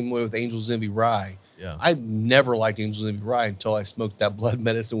that same way with Angel's Envy Rye. Yeah. I never liked Angel's Envy Rye until I smoked that blood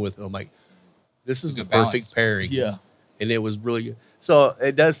medicine with it. I'm like, this is the Good perfect balance. pairing. Yeah. And it was really good. So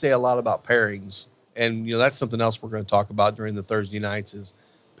it does say a lot about pairings. And, that's something else we're going to talk about during the Thursday nights is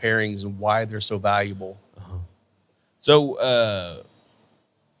pairings and why they're so valuable. So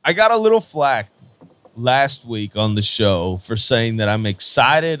I got a little flack last week on the show for saying that I'm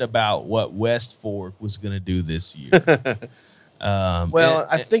excited about what West Fork was going to do this year. Well,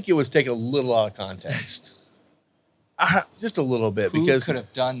 I think it was taken a little out of context. Just a little bit. Who because could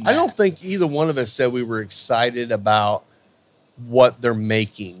have done that? I don't think either one of us said we were excited about what they're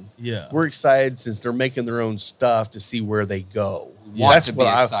making. Yeah. We're excited since they're making their own stuff to see where they go. want to be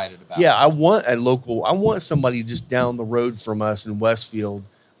excited about. Yeah, I want somebody just down the road from us in Westfield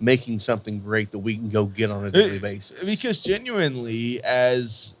making something great that we can go get on a daily basis. Because genuinely,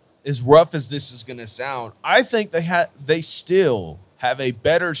 as rough as this is going to sound, I think they still have a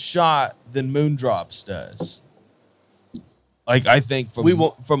better shot than Moondrops does. Like, I think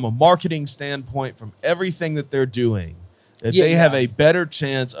from a marketing standpoint, from everything that they're doing, that they have a better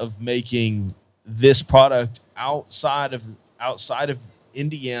chance of making this product outside of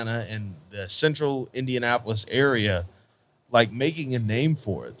Indiana and the central Indianapolis area, like making a name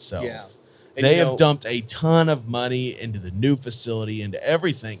for itself. Yeah. And They have dumped a ton of money into the new facility, into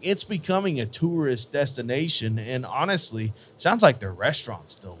everything. It's becoming a tourist destination, and honestly, sounds like their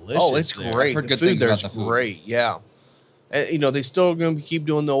restaurant's delicious. Oh, it's there. great. I've heard The good food things there's about the food. great. Yeah. And, they still going to keep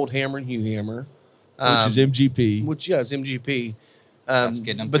doing the old Hammer and Hugh Hammer. Which is MGP. Which, is MGP. That's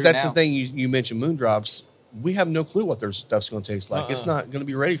getting them But through that's now. the thing you mentioned, Moondrops. We have no clue what their stuff's going to taste like. It's Uh-uh. not going to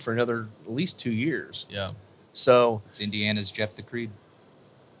be ready for another at least 2 years. Yeah. So, It's Indiana's Jeff the Creed.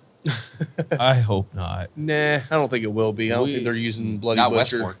 I hope not. Nah, I don't think it will be. I don't think they're using Bloody Not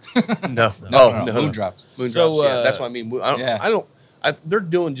Butcher. West No. Fork. No. Moondrops. Moondrops. So, Yeah, that's what I mean. yeah. They're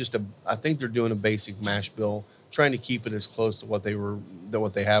doing I think they're doing a basic mash bill, trying to keep it as close to what they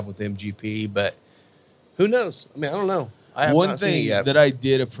have with MGP. But who knows? I mean, I don't know. I have One not seen it thing yet. that I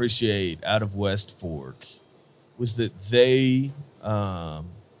did appreciate out of West Fork was that they,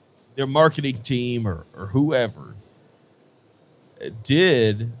 their marketing team or whoever,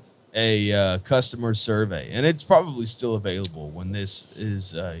 did a customer survey, and it's probably still available when this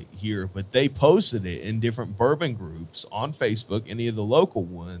is here. But they posted it in different bourbon groups on Facebook, any of the local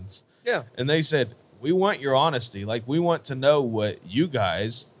ones, Yeah. and they said, "We want your honesty. Like, we want to know what you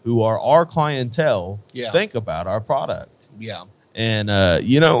guys, who are our clientele, Yeah. think about our product." Yeah. And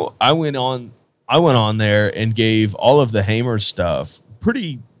I went on there and gave all of the Hamer stuff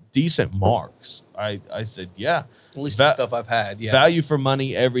pretty decent marks. I said, yeah, At least the stuff I've had. Yeah. value for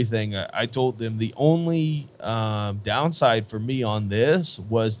money, everything. I told them the only downside for me on this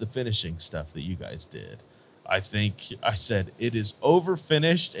was the finishing stuff that you guys did. I said it is over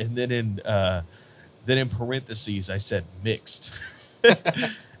finished, and then in parentheses I said mixed.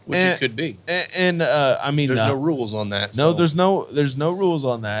 Which it could be. And I mean, There's no rules on that. no, so. there's no rules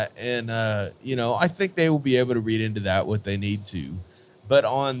on that, and I think they will be able to read into that what they need to. But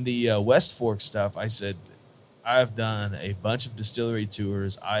on the West Fork stuff, I said I've done a bunch of distillery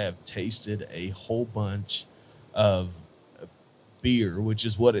tours. I have tasted a whole bunch of beer, which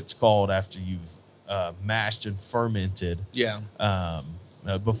is what it's called after you've mashed and fermented. Yeah.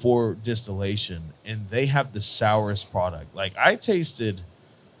 Before distillation, and they have the sourest product. Like, I tasted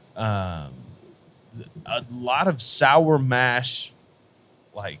a lot of sour mash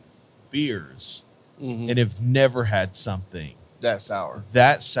like beers, and have never had something That sour.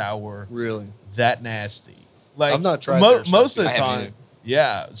 that sour, Really. that nasty. Like, I've not tried their stuff most of the yet. I haven't time. either.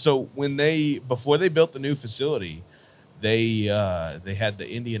 Yeah. So before they built the new facility, they had the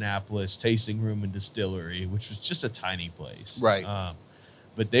Indianapolis Tasting Room and Distillery, which was just a tiny place. Right.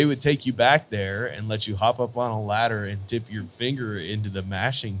 But they would take you back there and let you hop up on a ladder and dip your finger into the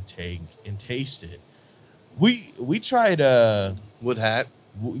mashing tank and taste it. We tried Wood hat.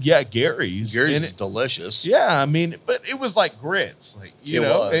 Gary's. Gary's and is delicious. yeah, I mean, but it was like grits. Like, It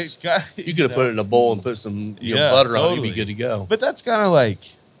was. it's got You could have put it in a bowl and put some Yeah, butter on it. totally. You'd be good to go. But that's kind of like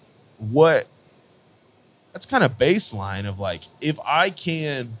that's kind of baseline of like, if I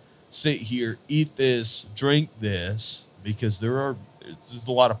can sit here, eat this, drink this, because there's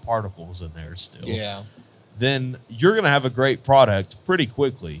a lot of particles in there still. Yeah. Then you're going to have a great product pretty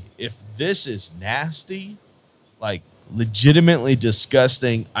quickly. If this is nasty, like legitimately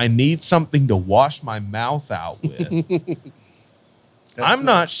disgusting, I need something to wash my mouth out with. I'm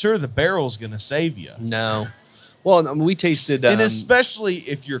not sure the barrel's going to save you. No. Well, I mean, we tasted. And especially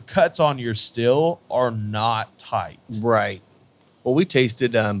if your cuts on your still are not tight. Right. Well, we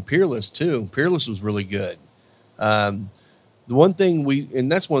tasted Peerless too. Peerless was really good. The one thing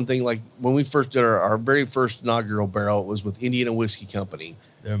that's one thing, like when we first did our very first inaugural barrel, it was with Indiana Whiskey Company.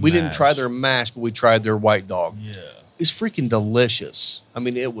 Their We didn't mash. try their mash, but we tried their White Dog. Yeah. It's freaking delicious. I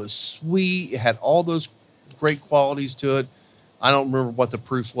mean, it was sweet. It had all those great qualities to it. I don't remember what the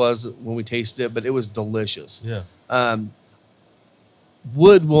proof was when we tasted it, but it was delicious. Yeah.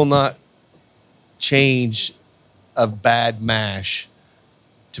 Wood will not change a bad mash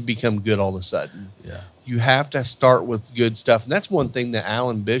to become good all of a sudden. Yeah. You have to start with good stuff. And that's one thing that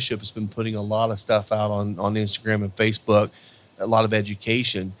Alan Bishop has been putting a lot of stuff out on Instagram and Facebook, a lot of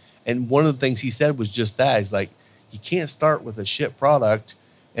education. And one of the things he said was just that. He's like, you can't start with a shit product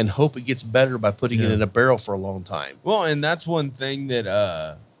and hope it gets better by putting it in a barrel for a long time. Well, and that's one thing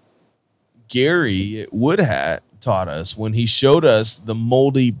that Gary Woodhat taught us when he showed us the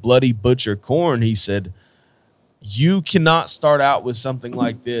moldy, bloody butcher corn. He said, you cannot start out with something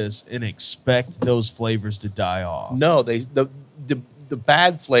like this and expect those flavors to die off. No, the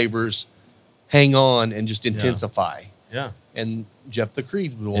bad flavors hang on and just intensify. Yeah. And Jeff the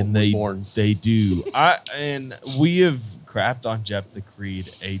Creed was And born. they do. And we have crapped on Jeff the Creed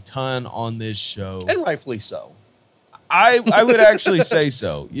a ton on this show. And rightfully so. I would actually say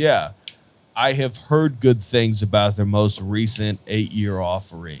so. Yeah. I have heard good things about their most recent 8-year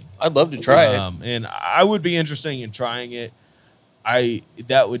offering. I'd love to try it. And I would be interested in trying it.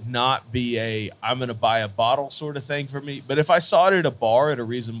 That would not be I'm going to buy a bottle sort of thing for me. But if I saw it at a bar at a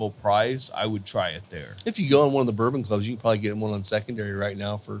reasonable price, I would try it there. If you go in one of the bourbon clubs, you can probably get one on secondary right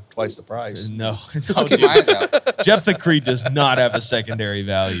now for twice the price. No, I'll keep my eyes out. Jeff the Creed does not have a secondary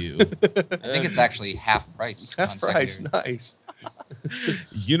value. I think it's actually half price. Half on price, secondary. nice.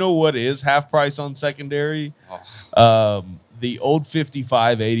 You know what is half price on secondary? Oh. the old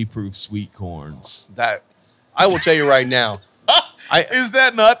 55 80 proof sweet corns. That I will tell you right now. Is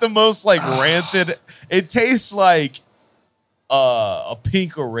that not the most like rancid? It tastes like a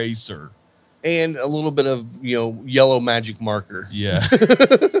pink eraser. And a little bit of yellow magic marker. Yeah.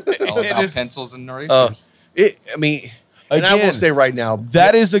 All about pencils and erasers. And I will Again, say right now,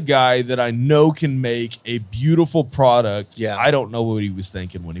 that is a guy that I know can make a beautiful product. Yeah. I don't know what he was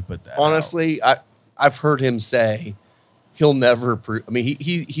thinking when he put that out. honestly, I've heard him say he'll never prove. I mean,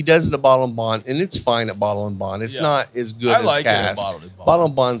 he does it at Bottle and Bond, and it's fine at Bottle and Bond. It's Yeah. not as good I as like it at Cass. Bottle and Bond. Bottle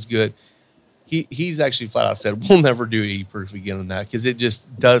and Bond's good. He's actually flat out said we'll never do 80 proof again on that because it just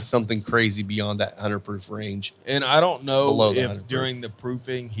does something crazy beyond that 100 proof range. And I don't know Below the if 100 during the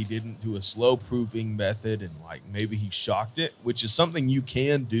proofing he didn't do a slow proofing method and like maybe he shocked it, which is something you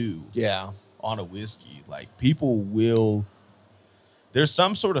can do Yeah, on a whiskey. Like people will, there's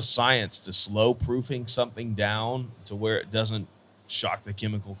some sort of science to slow proofing something down to where it doesn't shock the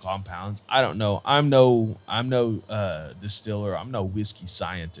chemical compounds. I don't know. I'm no distiller. I'm no whiskey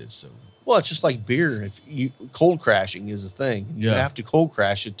scientist. So well, it's just like beer. If you cold crashing is a thing, you Yeah. have to cold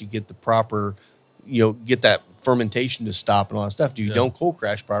crash it to get the proper, get that fermentation to stop and all that stuff. If you Yeah. don't cold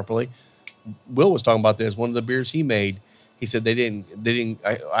crash properly, Will was talking about this. One of the beers he made, he said they didn't.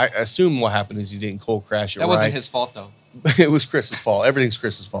 I assume what happened is he didn't cold crash it. That wasn't right. his fault, though. It was Chris's fault. Everything's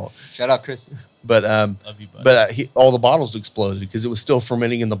Chris's fault. Shout out, Chris. But love you, buddy. all the bottles exploded because it was still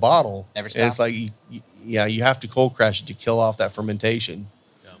fermenting in the bottle. Never And it's stopped. like you have to cold crash it to kill off that fermentation.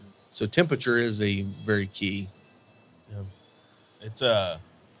 Yeah. So temperature is a very key. Yeah. It's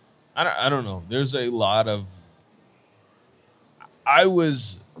I don't know. There's a lot of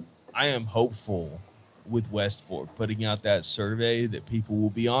I am hopeful with West Fork putting out that survey that people will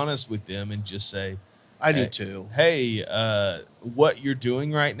be honest with them and just say, I do Hey. too. hey, what you're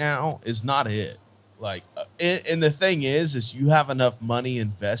doing right now is not it. Like, and the thing is you have enough money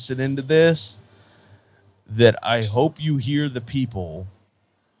invested into this that I hope you hear the people,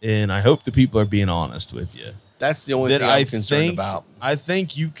 and I hope the people are being honest with you. That's the only That thing I'm concerned about. I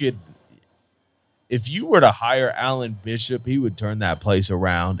think you could, if you were to hire Alan Bishop, he would turn that place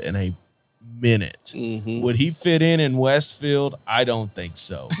around in a minute. Mhm. Would he fit in Westfield? I don't think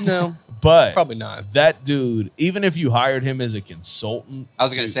so. No, But probably not. that dude, even if you hired him as a consultant, I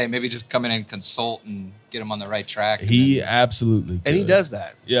was going to say, maybe just come in and consult and get him on the right track. he absolutely could. And he does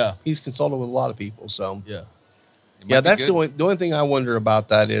that. Yeah. He's consulted with a lot of people. So Yeah. that's the only thing I wonder about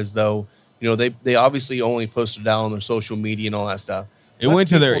that is though, they obviously only posted it out on their social media and all that stuff. It That's went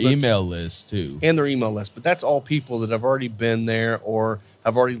to their people that's- email list too. and their email list, but that's all people that have already been there or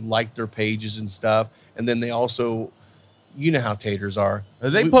have already liked their pages and stuff. And then they also, how taters are.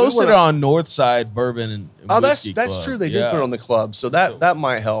 They We posted went it on Northside Bourbon and Oh, Whiskey that's Club. true. They did Yeah. put it on the club, so that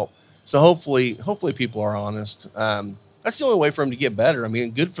might help. So hopefully people are honest. That's the only way for them to get better. I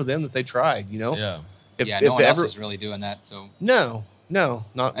mean, good for them that they tried. Yeah. If, Yeah, if no one else ever- is really doing that. So No,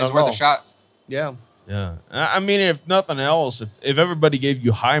 not it's at worth all. a shot. Yeah, Yeah. I mean, if nothing else, if everybody gave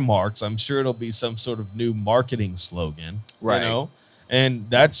you high marks, I'm sure it'll be some sort of new marketing slogan. Right. You know? And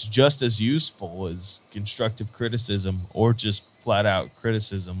that's just as useful as constructive criticism or just flat out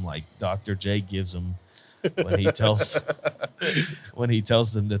criticism like Dr. J gives them when he tells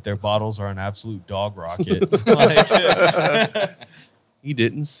them that their bottles are an absolute dog rocket. Like, he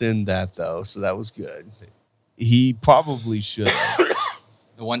didn't send that though, so that was good. he probably should have.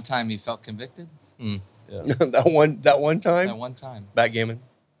 The one time he felt convicted? Yeah. that one time, That one time. backgammon.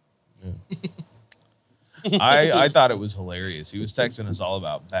 I thought it was hilarious. He was texting us all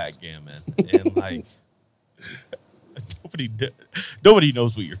about backgammon and like nobody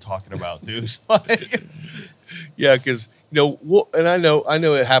knows what you're talking about, dude. Like, Yeah, because and I know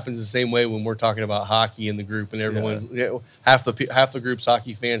it happens the same way when we're talking about hockey in the group, and everyone's half the group's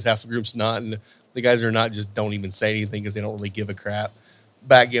hockey fans, half the group's not, and the guys that are not just don't even say anything because they don't really give a crap.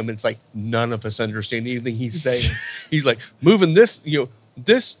 Backgammon's like none of us understand anything he's saying. He's like moving this,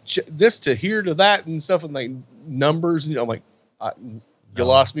 this to here to that and stuff, and like numbers. I'm like, you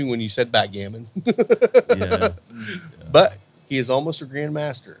lost me when you said backgammon. yeah. But he is almost a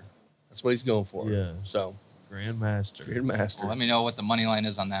grandmaster. That's what he's going for. Yeah. So Grandmaster. grandmaster. Well, let me know what the money line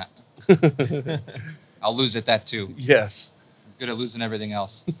is on that. I'll lose at that too. Yes. I'm good at losing everything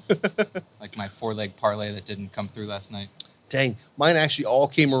else. Like my 4-leg parlay that didn't come through last night. Dang, mine actually all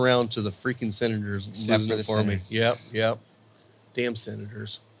came around to the freaking Senators Except losing for it the for me. Senators. Yep. Damn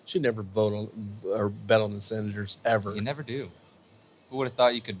Senators. Should never vote on or bet on the Senators ever. You never do. Who would have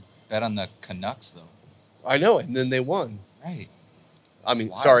thought you could bet on the Canucks though? I know, and then they won. Right. I mean,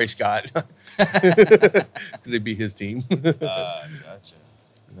 wild. sorry, Scott, because they beat his team. Gotcha.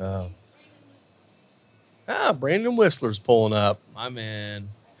 I Brandon Whistler's pulling up. My man.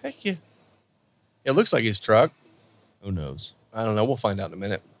 Heck yeah. It looks like his truck. Who knows? I don't know. We'll find out in a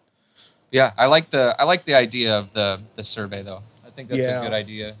minute. Yeah, I like the idea of the survey though. I think that's Yeah. a good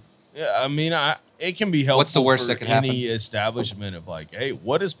idea. Yeah, I mean, it can be helpful. What's the worst for that could any happen? establishment of like, hey,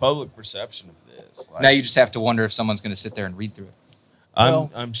 what is public perception of this? Like, Now you just have to wonder if someone's going to sit there and read through it.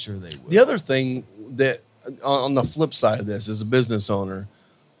 Well, I'm sure they will. The other thing that on the flip side of this, as a business owner,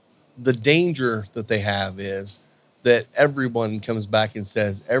 the danger that they have is that everyone comes back and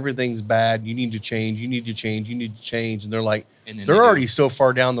says everything's bad. You need to change. You need to change. You need to change. And they're like, And then they're they do. already so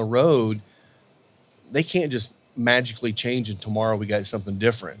far down the road. They can't just magically change and tomorrow we got something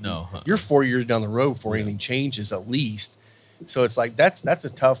different. No. You're 4 years down the road before anything changes at least. So it's like, that's a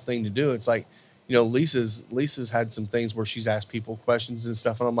tough thing to do. It's like, you know, Lisa's had some things where she's asked people questions and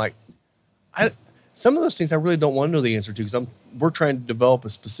stuff. And I'm like, some of those things I really don't want to know the answer to because we're trying to develop a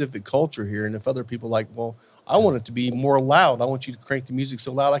specific culture here. And if other people are like, well, I want it to be more loud. I want you to crank the music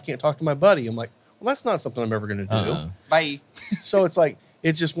so loud I can't talk to my buddy. I'm like, well, that's not something I'm ever going to do. Bye. So it's like,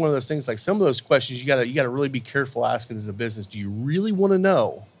 it's just one of those things. Like some of those questions, you gotta really be careful asking as a business. Do you really want to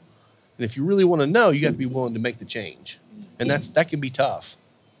know? And if you really want to know, you got to be willing to make the change, and that can be tough.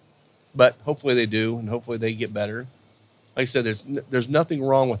 But hopefully they do, and hopefully they get better. Like I said, there's nothing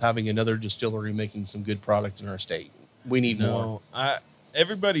wrong with having another distillery making some good product in our state. We need more.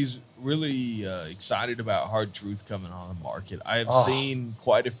 Everybody's really excited about Hard Truth coming on the market. I have seen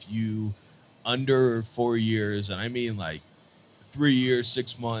quite a few under 4 years, and I mean like 3 years,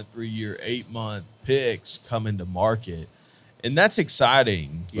 6 month, 3 year, 8 month picks come into market, and that's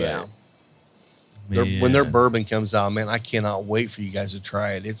exciting. Yeah. But, When their bourbon comes out, man, I cannot wait for you guys to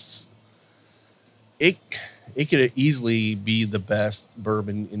try it. It could easily be the best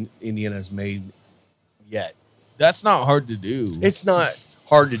bourbon in Indiana has made yet. that's not hard to do. It's not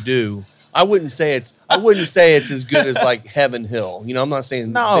hard to do. I wouldn't say it's as good as like Heaven Hill. You know, I'm not saying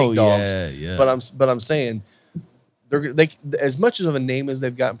big dogs, yeah. but I'm saying they as much of a name as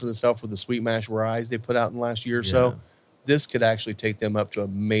they've gotten for themselves with the sweet mash rye they put out in the last year or so. This could actually take them up to a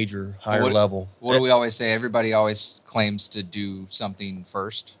major higher level. What do we always say? Everybody always claims to do something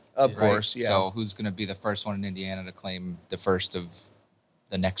first. Of course, yeah. So who's going to be the first one in Indiana to claim the first of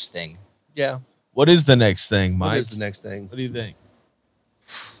the next thing? Yeah. What is the next thing, Mike? What is the next thing? What do you think?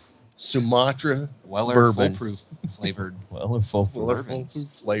 Sumatra Weller bourbon. Foolproof flavored. Weller full.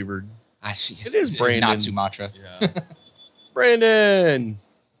 Bourbons. Flavored. It is Brandon. Not Sumatra. Yeah. Brandon.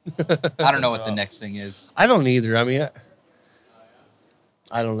 I don't know what the next thing is. I don't either. I mean,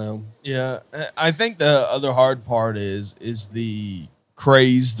 I don't know. Yeah, I think the other hard part is the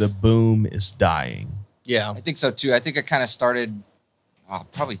craze, the boom is dying. Yeah. I think so too. I think it kind of started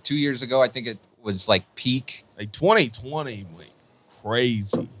probably 2 years ago. I think it was like peak, Like 2020 went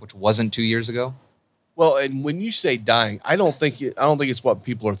crazy. which wasn't 2 years ago. Well, and when you say dying, I don't think it's what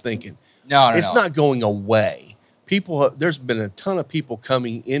people are thinking. No, It's not going away. There's been a ton of people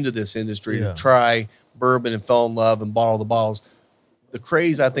coming into this industry Yeah. to try bourbon and fell in love and bought all the bottles. The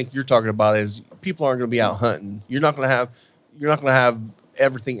craze I think you're talking about is people aren't going to be out hunting. You're not going to have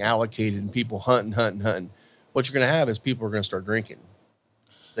everything allocated and people hunting. What you're going to have is people are going to start drinking.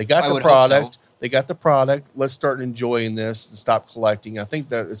 They got I the would hope product. so. They got the product. Let's start enjoying this and stop collecting. I think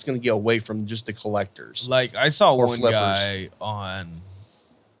that it's going to get away from just the collectors. Like I saw Or one flippers. guy on,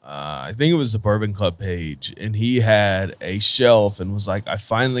 I think it was the Bourbon Club page, and he had a shelf and was like, "I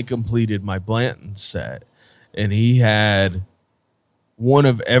finally completed my Blanton set," and he had one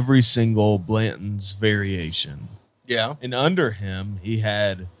of every single Blanton's variation. Yeah. And under him, he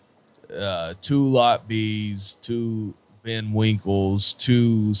had 2 Lot B's, 2 Van Winkles,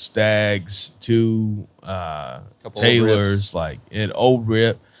 2 Stags, 2 Couple Taylors, like an old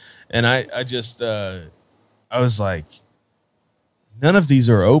rip. And I was like, none of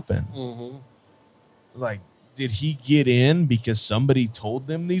these are open. Mm-hmm. Like, did he get in because somebody told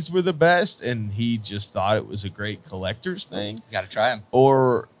them these were the best and he just thought it was a great collector's thing? You got to try them.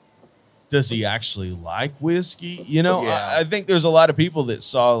 Or does he actually like whiskey? You know, Yeah. I think there's a lot of people that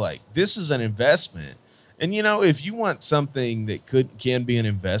saw like this is an investment. And you know, if you want something that can be an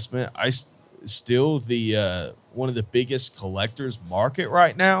investment, still the one of the biggest collectors market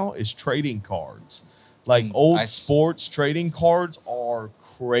right now is trading cards. Like old sports trading cards are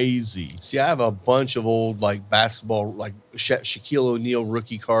crazy. See, I have a bunch of old like basketball, like Shaquille O'Neal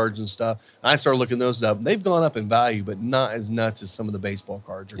rookie cards and stuff. And I started looking those up. They've gone up in value, but not as nuts as some of the baseball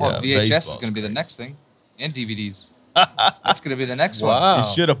cards are. Well, going. VHS is baseball's going to be the crazy. next thing, and DVDs. That's going to be the next one. Wow. You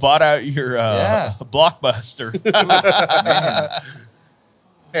should have bought out your Blockbuster. Man,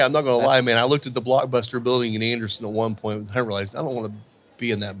 Hey, I'm not going to lie, That's- man. I looked at the Blockbuster building in Anderson at one point. And I realized I don't want to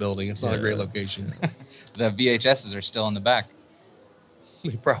be in that building. It's not a great location. The VHSs are still in the back.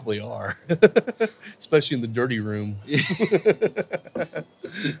 They probably are, especially in the dirty room. A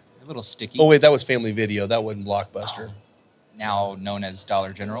little sticky. Oh wait, that was Family Video. That wasn't Blockbuster. Now known as Dollar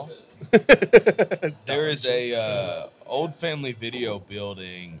General. There is a old Family Video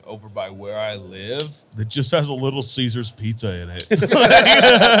building over by where I live that just has a Little Caesars pizza in it.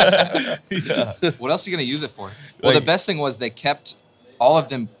 Yeah. What else are you going to use it for? Well, the best thing was all of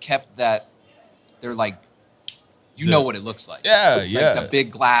them kept that. They're like, you know what it looks like. Yeah, Like yeah. the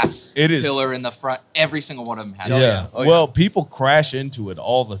big glass It is. pillar in the front. Every single one of them had Yeah. that. Oh, yeah. Well, people crash into it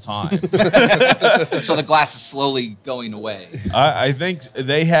all the time. So the glass is slowly going away. I think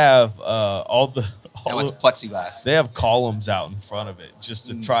they have Now it's plexiglass. they have columns out in front of it just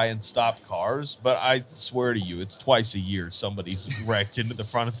to try and stop cars. But I swear to you, it's twice a year somebody's wrecked into the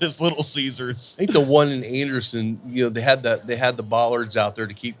front of this Little Caesars. I think the one in Anderson, they had the bollards out there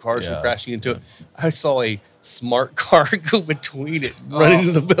to keep cars from Yeah. crashing into it. I saw a smart car go between it, and run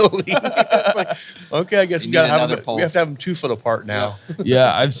into the building. It's like, okay, I guess You we gotta need have another them. pole. We have to have them 2 foot apart now.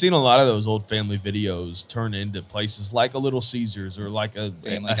 Yeah, I've seen a lot of those old Family Videos turn into places like a Little Caesars or like a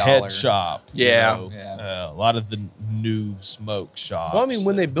Family head Dollar. shop. Yeah. Yeah. A lot of the new smoke shops. Well, I mean,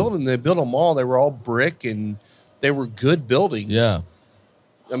 when they built them all, they were all brick and they were good buildings. yeah.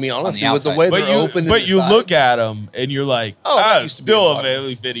 I mean, honestly, the with the outside. way But they're open, but in you the side- look at them and you're like, Oh, that ah, used to be a still a lot.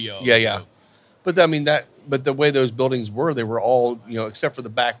 Family Video. Yeah. But I mean but the way those buildings were, they were all, except for the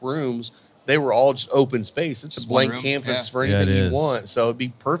back rooms, they were all just open space. It's Just a blank one room, canvas yeah. for Yeah, anything it you is. want. So it'd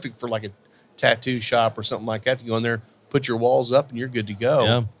be perfect for like a tattoo shop or something like that to go in there, put your walls up, and you're good to go.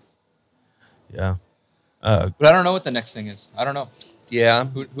 Yeah. Yeah. But I don't know what the next thing is. I don't know. Yeah.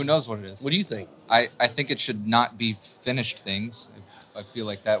 Who knows what it is? What do you think? I think it should not be finished things. I feel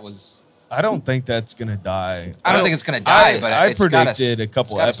like that was. I don't think that's gonna die. I don't think it's gonna die, but I it's gotta predicted a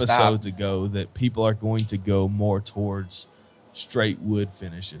couple it's gotta episodes stop. ago that people are going to go more towards straight wood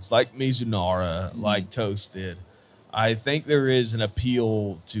finishes, like Mizunara, like Toasted. I think there is an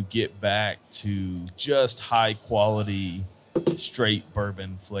appeal to get back to just high quality straight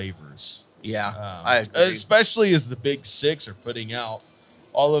bourbon flavors. Yeah. I agree. Especially as the big six are putting out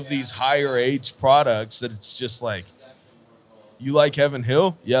all of these higher aged products that it's just like, you like Heaven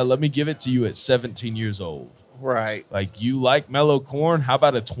Hill? Yeah, let me give it to you at 17 years old. Right. Like, you like Mellow Corn? How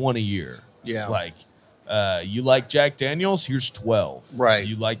about a 20 year? Yeah. Like, you like Jack Daniels? Here's 12. Right.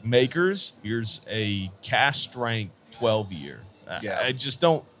 You like Makers? Here's a cast strength 12 year. Yeah. I just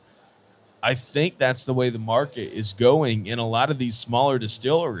don't. I think that's the way the market is going. And a lot of these smaller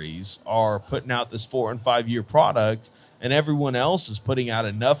distilleries are putting out this 4 and 5 year product, and everyone else is putting out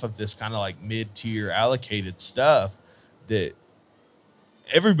enough of this kind of like mid tier allocated stuff that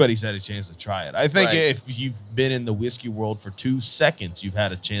everybody's had a chance to try it. I think Right. if you've been in the whiskey world for 2 seconds, you've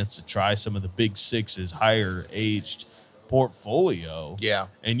had a chance to try some of the big sixes, higher aged portfolio. Yeah.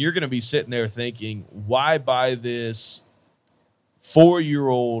 And you're going to be sitting there thinking, why buy this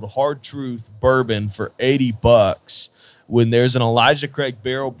 4-year-old Hard Truth bourbon for $80 when there's an Elijah Craig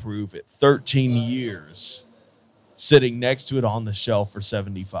barrel proof at 13 years sitting next to it on the shelf for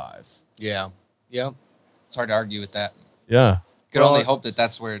 75? Yeah. Yeah. It's hard to argue with that. Yeah. Could Well, only hope that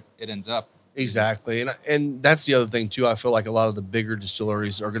that's where it ends up. Exactly. And that's the other thing too. I feel like a lot of the bigger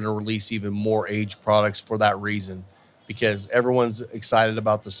distilleries are going to release even more aged products for that reason, because everyone's excited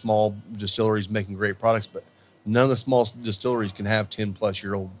about the small distilleries making great products, but none of the small distilleries can have 10 plus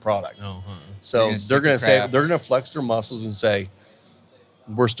year old product. No, So They're they're gonna stick going to to say, craft. they're going to flex their muscles and say,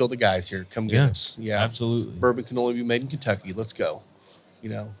 we're still the guys here. Come get Yeah, us. Yeah. absolutely. Bourbon can only be made in Kentucky. Let's go.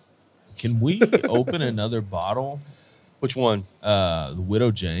 Can we open another bottle? Which one? The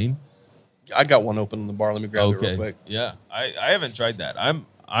Widow Jane. I got one open in the bar. Let me grab it real quick. Yeah. I haven't tried that.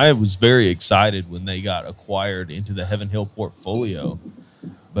 I was very excited when they got acquired into the Heaven Hill portfolio.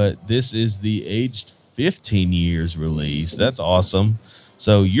 But this is the aged 15 years release. That's awesome.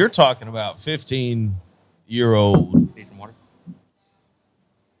 So you're talking about 15-year-old. Need some water?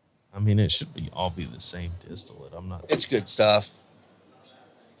 I mean, it should all be the same distillate. I'm not. It's good stuff.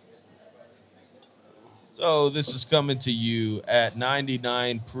 So this is coming to you at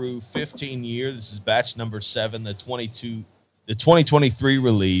 99 proof, 15 year. This is batch number 7, the 2023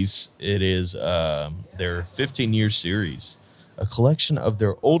 release. It is their 15-year series, a collection of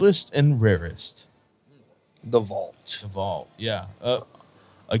their oldest and rarest. The Vault. The Vault, yeah.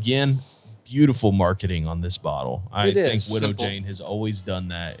 Again, beautiful marketing on this bottle. I It think is Widow simple. Jane has always done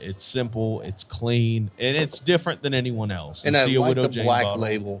that. It's simple, it's clean, and it's different than anyone else. And You I see a like Widow the Jane black bottle.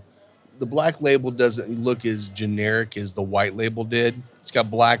 label. The black label doesn't look as generic as the white label did. It's got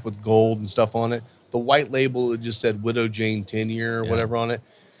black with gold and stuff on it. The white label, it just said Widow Jane 10-year or whatever on it.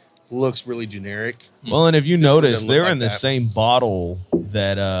 Looks really generic. Well, and if you This one notice, doesn't look they're like in the that. same bottle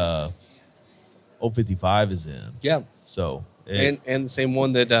that 055 is in. Yeah. So, And the same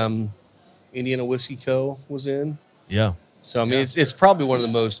one that Indiana Whiskey Co. was in. yeah. So, I mean, it's probably one of the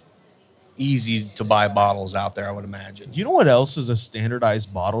most easy to buy bottles out there, I would imagine. Do you know what else is a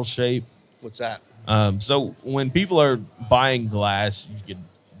standardized bottle shape? What's that? So when people are buying glass,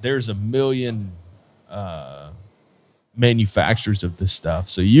 there's a million manufacturers of this stuff.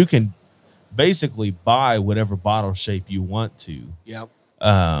 So you can basically buy whatever bottle shape you want to. Yep.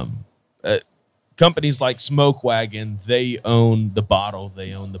 Companies like Smoke Wagon, they own the bottle,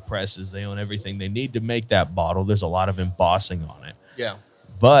 they own the presses, they own everything they need to make that bottle. There's a lot of embossing on it. Yeah.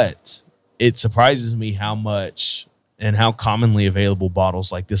 But it surprises me how much and how commonly available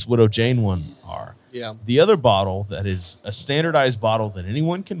bottles like this Widow Jane one are. Yeah. The other bottle that is a standardized bottle that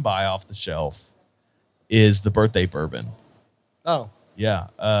anyone can buy off the shelf is the birthday bourbon. Oh, Yeah.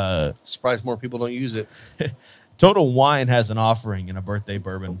 surprised more people don't use it. Total Wine has an offering in a birthday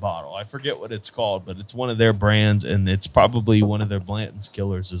bourbon bottle. I forget what it's called, but it's one of their brands, and it's probably one of their Blanton's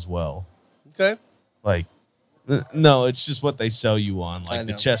killers as well. Okay. Like, no, it's just what they sell you on, I like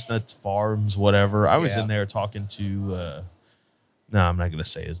the know. Chestnuts Farms, whatever. I was Yeah. in there talking to, no, I'm not going to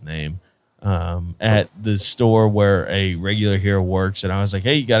say his name, at the store where a regular here works. And I was like,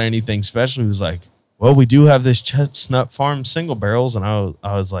 hey, you got anything special? He was like, well, we do have this Chestnut Farm single barrels. And I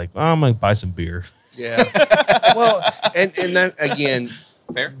was like, well, I'm going to buy some beer. Yeah. Well, and that again,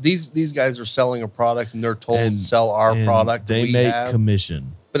 Fair. these guys are selling a product and they're told And- to sell our And product. that They we make have.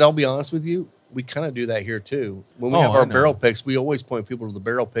 commission. But I'll be honest with you, we kind of do that here too. When we Oh, have I our know. barrel picks, we always point people to the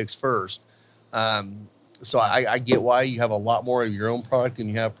barrel picks first. So I get why you have a lot more of your own product than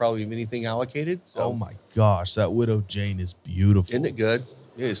you have probably of anything allocated. So Oh my gosh, that Widow Jane is beautiful. isn't it good?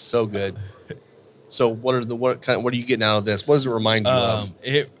 It is so good. So what are you getting out of this? What does it remind you of?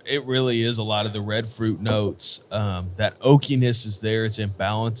 It really is a lot of the red fruit notes. That oakiness is there. It's in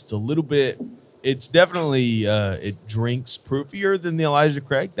balance. It's a little bit. It's definitely it drinks proofier than the Elijah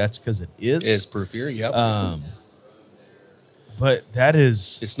Craig. That's because it is. It is proofier, yep. But that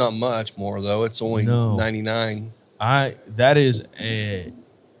is It's not much more though. It's only No. 99. that is a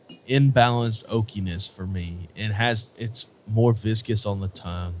imbalanced oakiness for me, and it's more viscous on the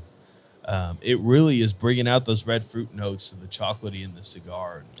tongue. It really is bringing out those red fruit notes to the chocolatey in the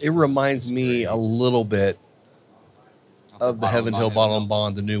cigar. It reminds me a little bit of the Bottle Heaven and Hill Bond, Bottle and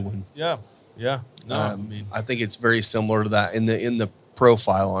Bond, the new one. Yeah. No, I Um, mean, I think it's very similar to that in the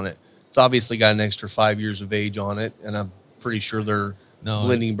profile on it. It's obviously got an extra 5 years of age on it, and I'm pretty sure they're no,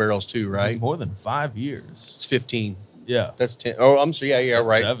 blending barrels too, right? more than 5 years. It's 15. Yeah. That's 10. Oh, I'm sorry. Yeah, That's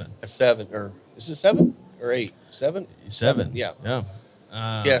right. 7. That's 7. Or is it 7 or 8? 7? 7. Yeah. Yeah.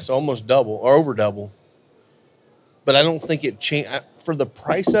 Yeah, so almost double or over double. But I don't think it changed for the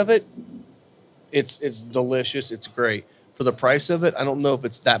price of it. It's delicious. It's great for the price of it. I don't know if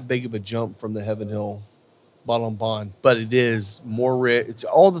it's that big of a jump from the Heaven Hill Bottle and Bond, but it is more rich. It's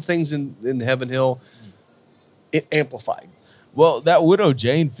all the things in the Heaven Hill, it amplified. Well, that Widow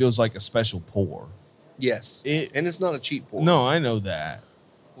Jane feels like a special pour. Yes, and it's not a cheap pour. No, I know that.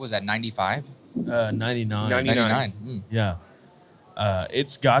 What was that, 95? 99. 99. Mm. Yeah.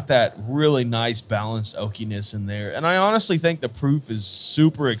 It's got that really nice balanced oakiness in there. And I honestly think the proof is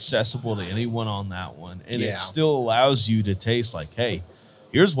super accessible to anyone on that one. And Yeah. it still allows you to taste like, hey,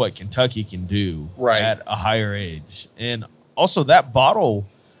 here's what Kentucky can do Right. at a higher age. And also that bottle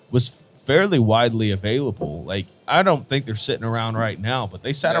was fairly widely available. Like, I don't think they're sitting around right now, but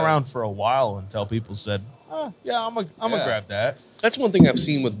they sat No. around for a while until people said, oh, yeah, I'm gonna Yeah. grab that. That's one thing I've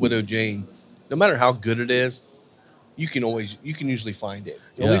seen with Widow Jane. No matter how good it is, you can usually find it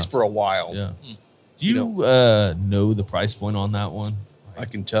at Yeah. least for a while. Yeah. Do You you know the price point on that one? I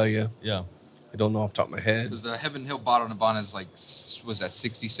can tell you. Yeah. I don't know off the top of my head. Because the Heaven Hill Bottle and Bond is like, was that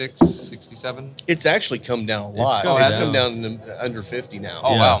 66, 67? It's actually come down a lot. come It's down. come down to under 50 now.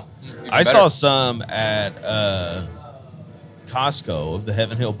 Oh, Yeah. wow. Even I better. saw some at Costco of the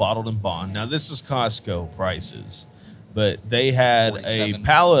Heaven Hill Bottled and Bond. Now this is Costco prices, but they had a 47.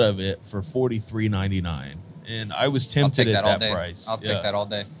 pallet of it for $43.99, and I was I'll tempted take at that all that day. price. I'll take that all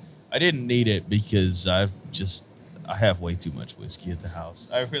day. I didn't need it because I have way too much whiskey at the house.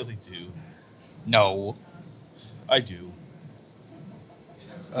 I really do. No. I do.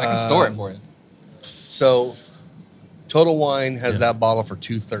 I can store it for you. So Total Wine has Yeah. that bottle for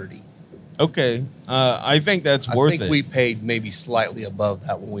 $230. Okay, I think that's I worth think it. we paid maybe slightly above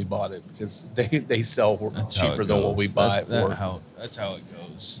that when we bought it because they sell That's how cheaper it than what we goes. buy it for. That's how it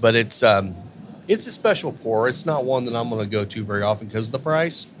goes. But it's a special pour. It's not one that I'm going to go to very often because of the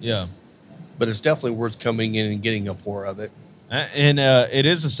price. Yeah. but it's definitely worth coming in and getting a pour of it. And it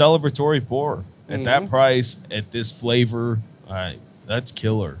is a celebratory pour at that price, at this flavor. That's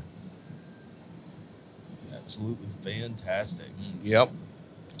killer. Absolutely fantastic. Yep.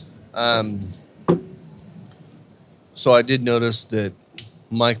 So I did notice that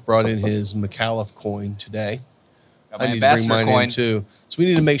Mike brought in his McAuliffe coin today. Got my I need to bring ambassador mine coin. in too. So we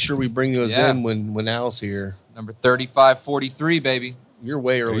need to make sure we bring those Yeah. in when Al's here. Number 3543, baby. You're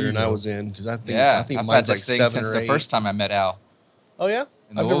way you earlier than I go. was in because I think Yeah, I've had mine's this like thing 7 since or the 8. first time I met Al. Oh yeah,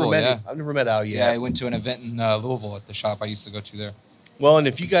 In I've never Louisville, met yeah. him. I've never met Al yet. Yeah, I went to an event in Louisville at the shop I used to go to there. Well, and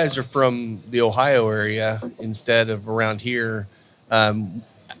if you guys are from the Ohio area instead of around here,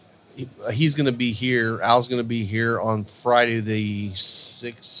 he's going to be here. Al's going to be here on Friday the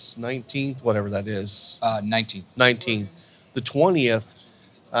 6th, 19th, whatever that is, 19. 19th. The 20th,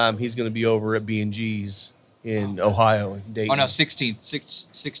 he's going to be over at B&G's in Ohio. In Dayton. Oh, no, 16th.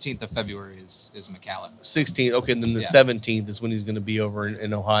 16th of February is McAuliffe. 16th. Okay, and then the Yeah. 17th is when he's going to be over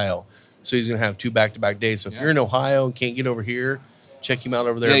in Ohio. So he's going to have 2 back-to-back days. So if Yeah. you're in Ohio and can't get over here, check him out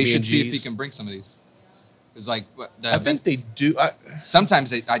over there Yeah, at you should see if B&G's. he can bring some of these. It's like the I event, think they do.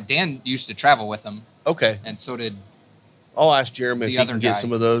 sometimes Dan used to travel with them, Okay. and so did. I'll ask Jeremy if The he other can get guy.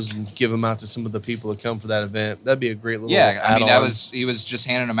 some of those and give them out to some of the people that come for that event. That'd be a great little Yeah, I mean add-on. he was just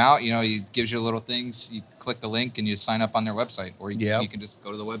handing them out. You know, he gives you little things. You click the link and you sign up on their website, or you can just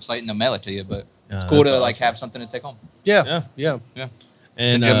go to the website and they'll mail it to you. But it's cool that's to like awesome. have something to take home. Yeah. Yeah,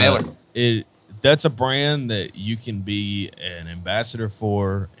 And Send you a mailer. That's a brand that you can be an ambassador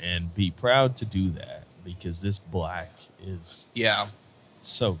for and be proud to do that, because this black is Yeah.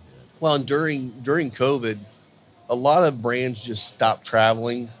 so good. Well, and during COVID, a lot of brands just stopped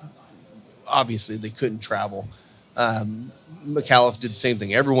traveling. Obviously, they couldn't travel. McAuliffe did the same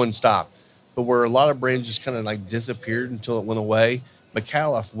thing. Everyone stopped. But where a lot of brands just kind of like disappeared until it went away,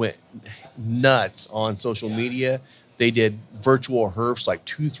 McAuliffe went nuts on social media. They did virtual herfs like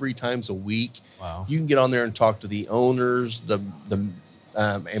 2-3 times a week. Wow. You can get on there and talk to the owners, the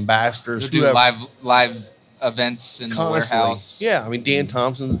ambassadors, They'll do whoever. live events in the Constantly. warehouse. Yeah, I mean Dan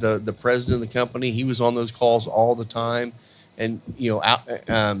Thompson's the president of the company. He was on those calls all the time, and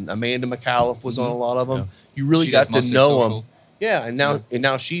Amanda McAuliffe was on a lot of them. Yeah. You really She does got to mostly know social. them. Yeah, and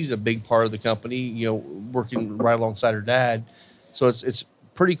now she's a big part of the company. You know, working right alongside her dad. So it's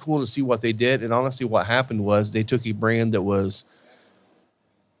pretty cool to see what they did. And honestly, what happened was they took a brand that was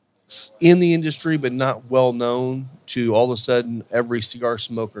in the industry but not well known to all of a sudden every cigar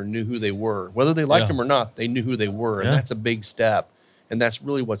smoker knew who they were. Whether they liked Yeah. them or not, they knew who they were. And Yeah. that's a big step. And that's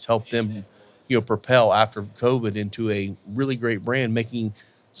really what's helped them, propel after COVID into a really great brand, making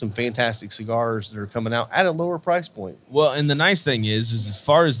some fantastic cigars that are coming out at a lower price point. Well, and the nice thing is as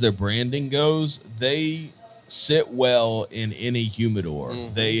far as their branding goes, they sit well in any humidor.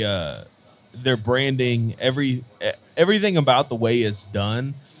 They their branding, everything about the way it's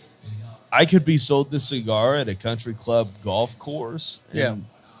done. I could be sold this cigar at a country club golf course and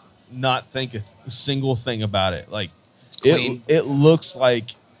not think a single thing about it. Like clean. it looks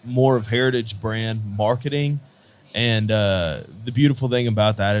like more of Heritage brand marketing. And the beautiful thing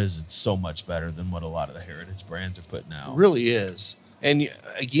about that is it's so much better than what a lot of the Heritage brands are putting out. It really is. And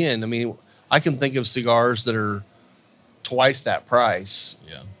again, I mean, I can think of cigars that are twice that price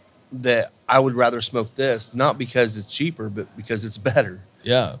Yeah. that I would rather smoke this, not because it's cheaper, but because it's better.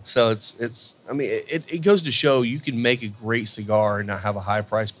 Yeah. So it goes to show you can make a great cigar and not have a high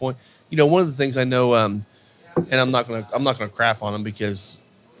price point. One of the things I know, and I'm not gonna crap on them because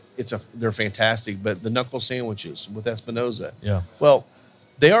they're fantastic, but the knuckle sandwiches with Espinosa. Yeah. Well,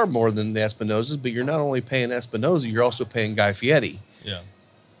 they are more than the Espinosas, but you're not only paying Espinosa, you're also paying Guy Fieri. Yeah.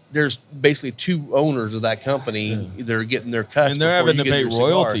 There's basically 2 owners of that company that are getting their cuts. And they're before having you to get pay your cigar.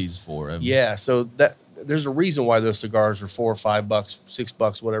 royalties for them. Yeah, so that there's a reason why those cigars are $4 or $5,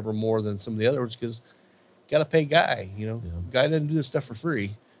 $6, whatever, more than some of the other ones, because got to pay Guy. Guy doesn't do this stuff for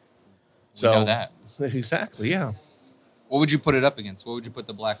free. So We know that. Exactly, yeah. What would you put it up against? What would you put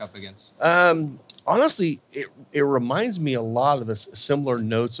the black up against? Honestly, it reminds me a lot of similar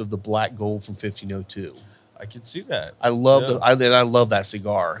notes of the Black Gold from 1502. I can see that. I love Yeah. I love that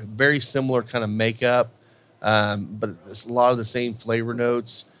cigar. Very similar kind of makeup, but it's a lot of the same flavor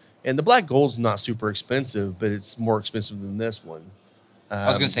notes. And the Black Gold's not super expensive, but it's more expensive than this one. I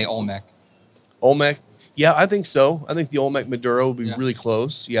was going to say Olmec. Olmec, yeah, I think so. I think the Olmec Maduro would be Yeah. really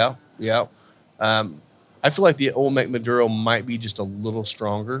close. Yeah. I feel like the Olmec Maduro might be just a little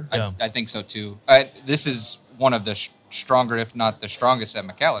stronger. Yeah. I think so too. This is one of the stronger, if not the strongest, that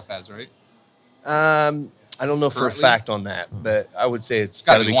McAuliffe has, right? I don't know for a Currently? fact on that, but I would say it's It's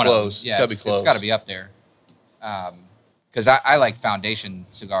got to be one of them. close. Yeah, It's got to be close. It's got to be up there. Because I like foundation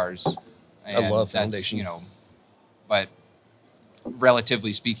cigars And I love that's, Foundation. You know, but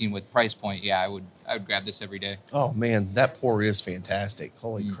relatively speaking, with price point, yeah, I would grab this every day. Oh man, that pour is fantastic.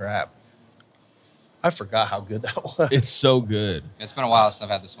 Holy crap. I forgot how good that was. It's so good. It's been a while since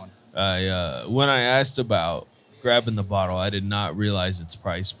I've had this one. When I asked about grabbing the bottle, I did not realize its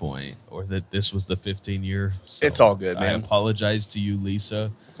price point or that this was the 15-year. So It's all good, man. I apologize to you,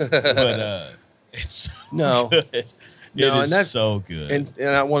 Lisa, but it's so No. good. No, It and that's- is so good. And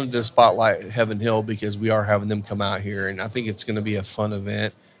I wanted to spotlight Heaven Hill because we are having them come out here, and I think it's going to be a fun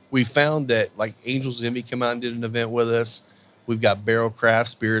event. We found that like Angels Envy come out and did an event with us. We've got Barrel Craft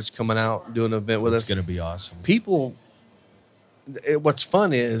Spirits coming out and doing an event with It's us. going to be awesome. People, what's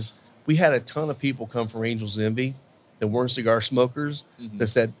fun is we had a ton of people come from Angels Envy that weren't cigar smokers that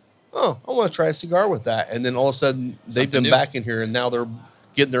said, "Oh, I want to try a cigar with that," and then all of a sudden they've Something been new. back in here, and now they're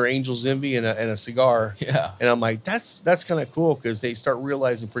getting their Angels Envy and a cigar. Yeah. And I'm like, that's kind of cool because they start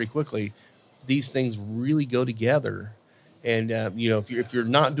realizing pretty quickly these things really go together. And you know, if you're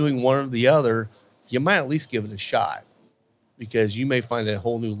not doing one or the other, you might at least give it a shot because you may find a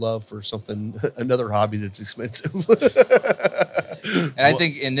whole new love for something, another hobby that's expensive. And I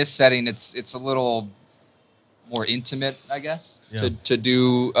think in this setting, it's a little more intimate, I guess, Yeah. to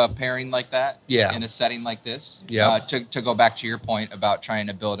do a pairing like that. Yeah. In a setting like this. Yeah. To go back to your point about trying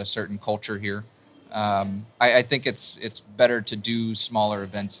to build a certain culture here, I think it's better to do smaller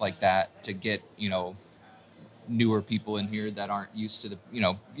events like that to get, you know, newer people in here that aren't used to the, you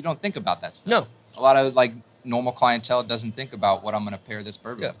know, you don't think about that stuff. No. A lot of like normal clientele doesn't think about what I'm going to pair this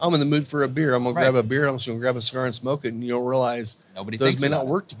bourbon. Yeah, with. I'm in the mood for a beer. I'm gonna Right. grab a beer. I'm just gonna grab a cigar and smoke it, and you don't realize Nobody those thinks may about not it.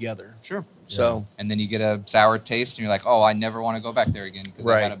 work together. Sure. So And then you get a sour taste, and you're like, "Oh, I never want to go back there again because I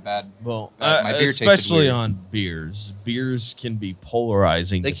Right. had a bad." Well, My beer tasted especially weird. on beers. Beers can be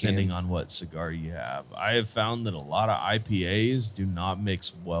polarizing They depending can. on what cigar you have. I have found that a lot of IPAs do not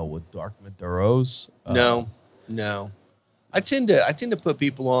mix well with dark Maduros. no. I tend to put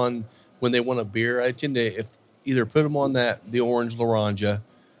people on when they want a beer. I tend to either put them on the orange Laranja,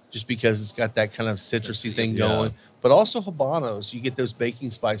 just because it's got that kind of citrusy thing Yeah. going, but also Habanos. You get those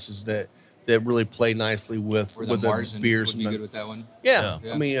baking spices that really play nicely with Or the with Mars the beers. would be good with that one. Yeah.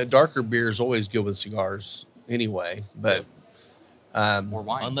 Yeah. I mean, a darker beer is always good with cigars anyway. But Or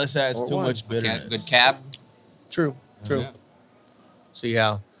wine. Unless it has Or too wine. much bitterness. Good cab. true. Yeah. So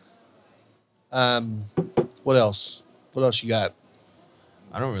yeah. What else? What else you got?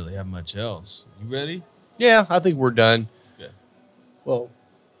 I don't really have much else. You ready? Yeah, I think we're done. Okay. Well,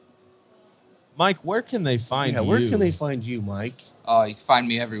 Mike, where can they find you? where can they find you, Mike? Oh, you can find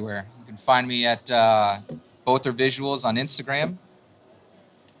me everywhere. You can find me at Both Are Visuals on Instagram.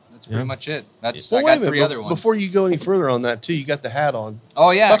 That's pretty Yeah. much it. That's Well, I wait a got minute. three other ones. Before you go any further on that, too, you got the hat on. Oh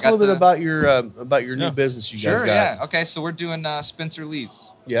yeah, Talk I a got little bit the- about your Yeah. new business you Sure, guys yeah. got. Okay, so we're doing Spencer Lee's.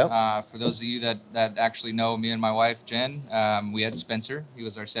 Yeah. For those of you that actually know me and my wife Jen, we had Spencer. He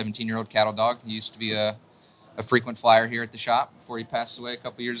was our 17-year-old cattle dog. He used to be a frequent flyer here at the shop before he passed away a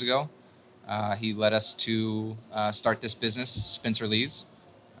couple years ago. He led us to start this business, Spencer Lee's.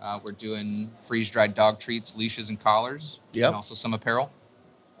 We're doing freeze-dried dog treats, leashes, and collars, Yep. and also some apparel.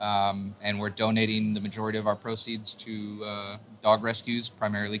 And we're donating the majority of our proceeds to dog rescues,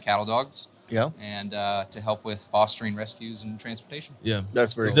 primarily cattle dogs, Yeah. and to help with fostering rescues and transportation. Yeah.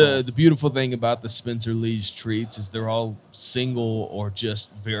 That's very The beautiful thing about the Spencer Lee's treats is they're all single or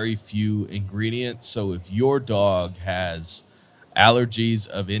just very few ingredients. So if your dog has allergies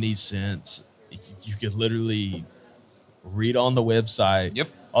of any sense, you could literally read on the website, Yep.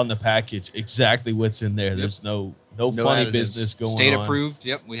 on the package, exactly what's in there. Yep. There's no No funny additives. business going State on. approved.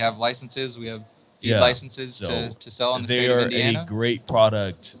 Yep, we have licenses. We have feed Yeah. licenses So to sell in the They state of are Indiana. a great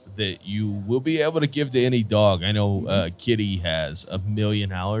product that you will be able to give to any dog. I know Kitty has a million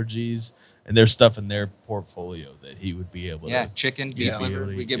allergies, and there's stuff in their portfolio that he would be able Yeah, to. chicken, beef Yeah. liver.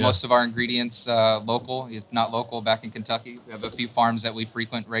 We get Yeah. most of our ingredients local. If not local, back in Kentucky. We have a few farms that we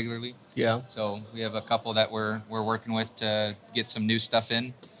frequent regularly. Yeah. So we have a couple that we're working with to get some new stuff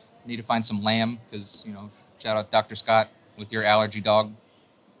in. Need to find some lamb because, you know, shout out Dr. Scott with your allergy dog.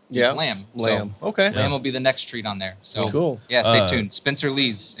 Yeah. It's lamb. So Lamb. Okay. lamb will be the next treat on there. So Cool. Yeah, stay Uh, tuned. Spencer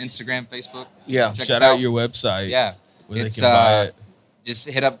Lee's Instagram, Facebook. Yeah. Check Shout us out your website. Yeah. where It's they can buy it. just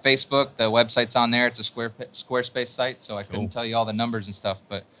hit up Facebook. The website's on there. It's a Squarespace site, so I couldn't Cool. tell you all the numbers and stuff.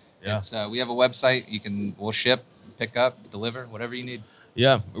 But Yeah. it's we have a website. We'll ship, pick up, deliver, whatever you need.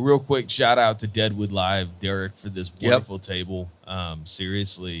 Yeah, a real quick shout out to Deadwood Live, Derek, for this Yep. wonderful table.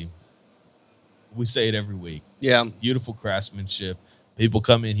 Seriously, we say it every week. Yeah. Beautiful craftsmanship. People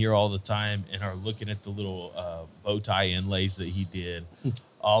come in here all the time and are looking at the little bow tie inlays that he did.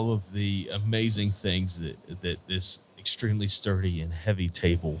 All of the amazing things that this extremely sturdy and heavy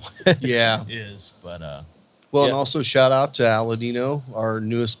table Yeah. is. But Well, Yeah. and also shout out to Aladino, our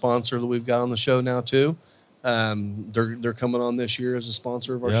newest sponsor that we've got on the show now too. They're coming on this year as a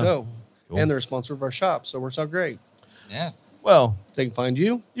sponsor of our Yeah. show, Cool. and they're a sponsor of our shop. So we're so great. Yeah. well, They can find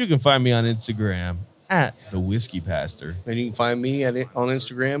you, you can find me on Instagram at the Whiskey Pastor. and you can find me on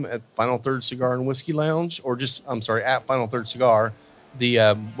Instagram at Final Third Cigar and Whiskey Lounge, or at Final Third Cigar. The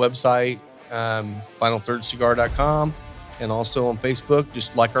website, finalthirdcigar.com, and also on Facebook,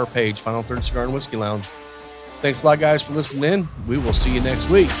 just like our page, Final Third Cigar and Whiskey Lounge. Thanks a lot, guys, for listening in. We will see you next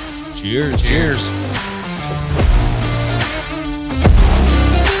week. Cheers. Cheers.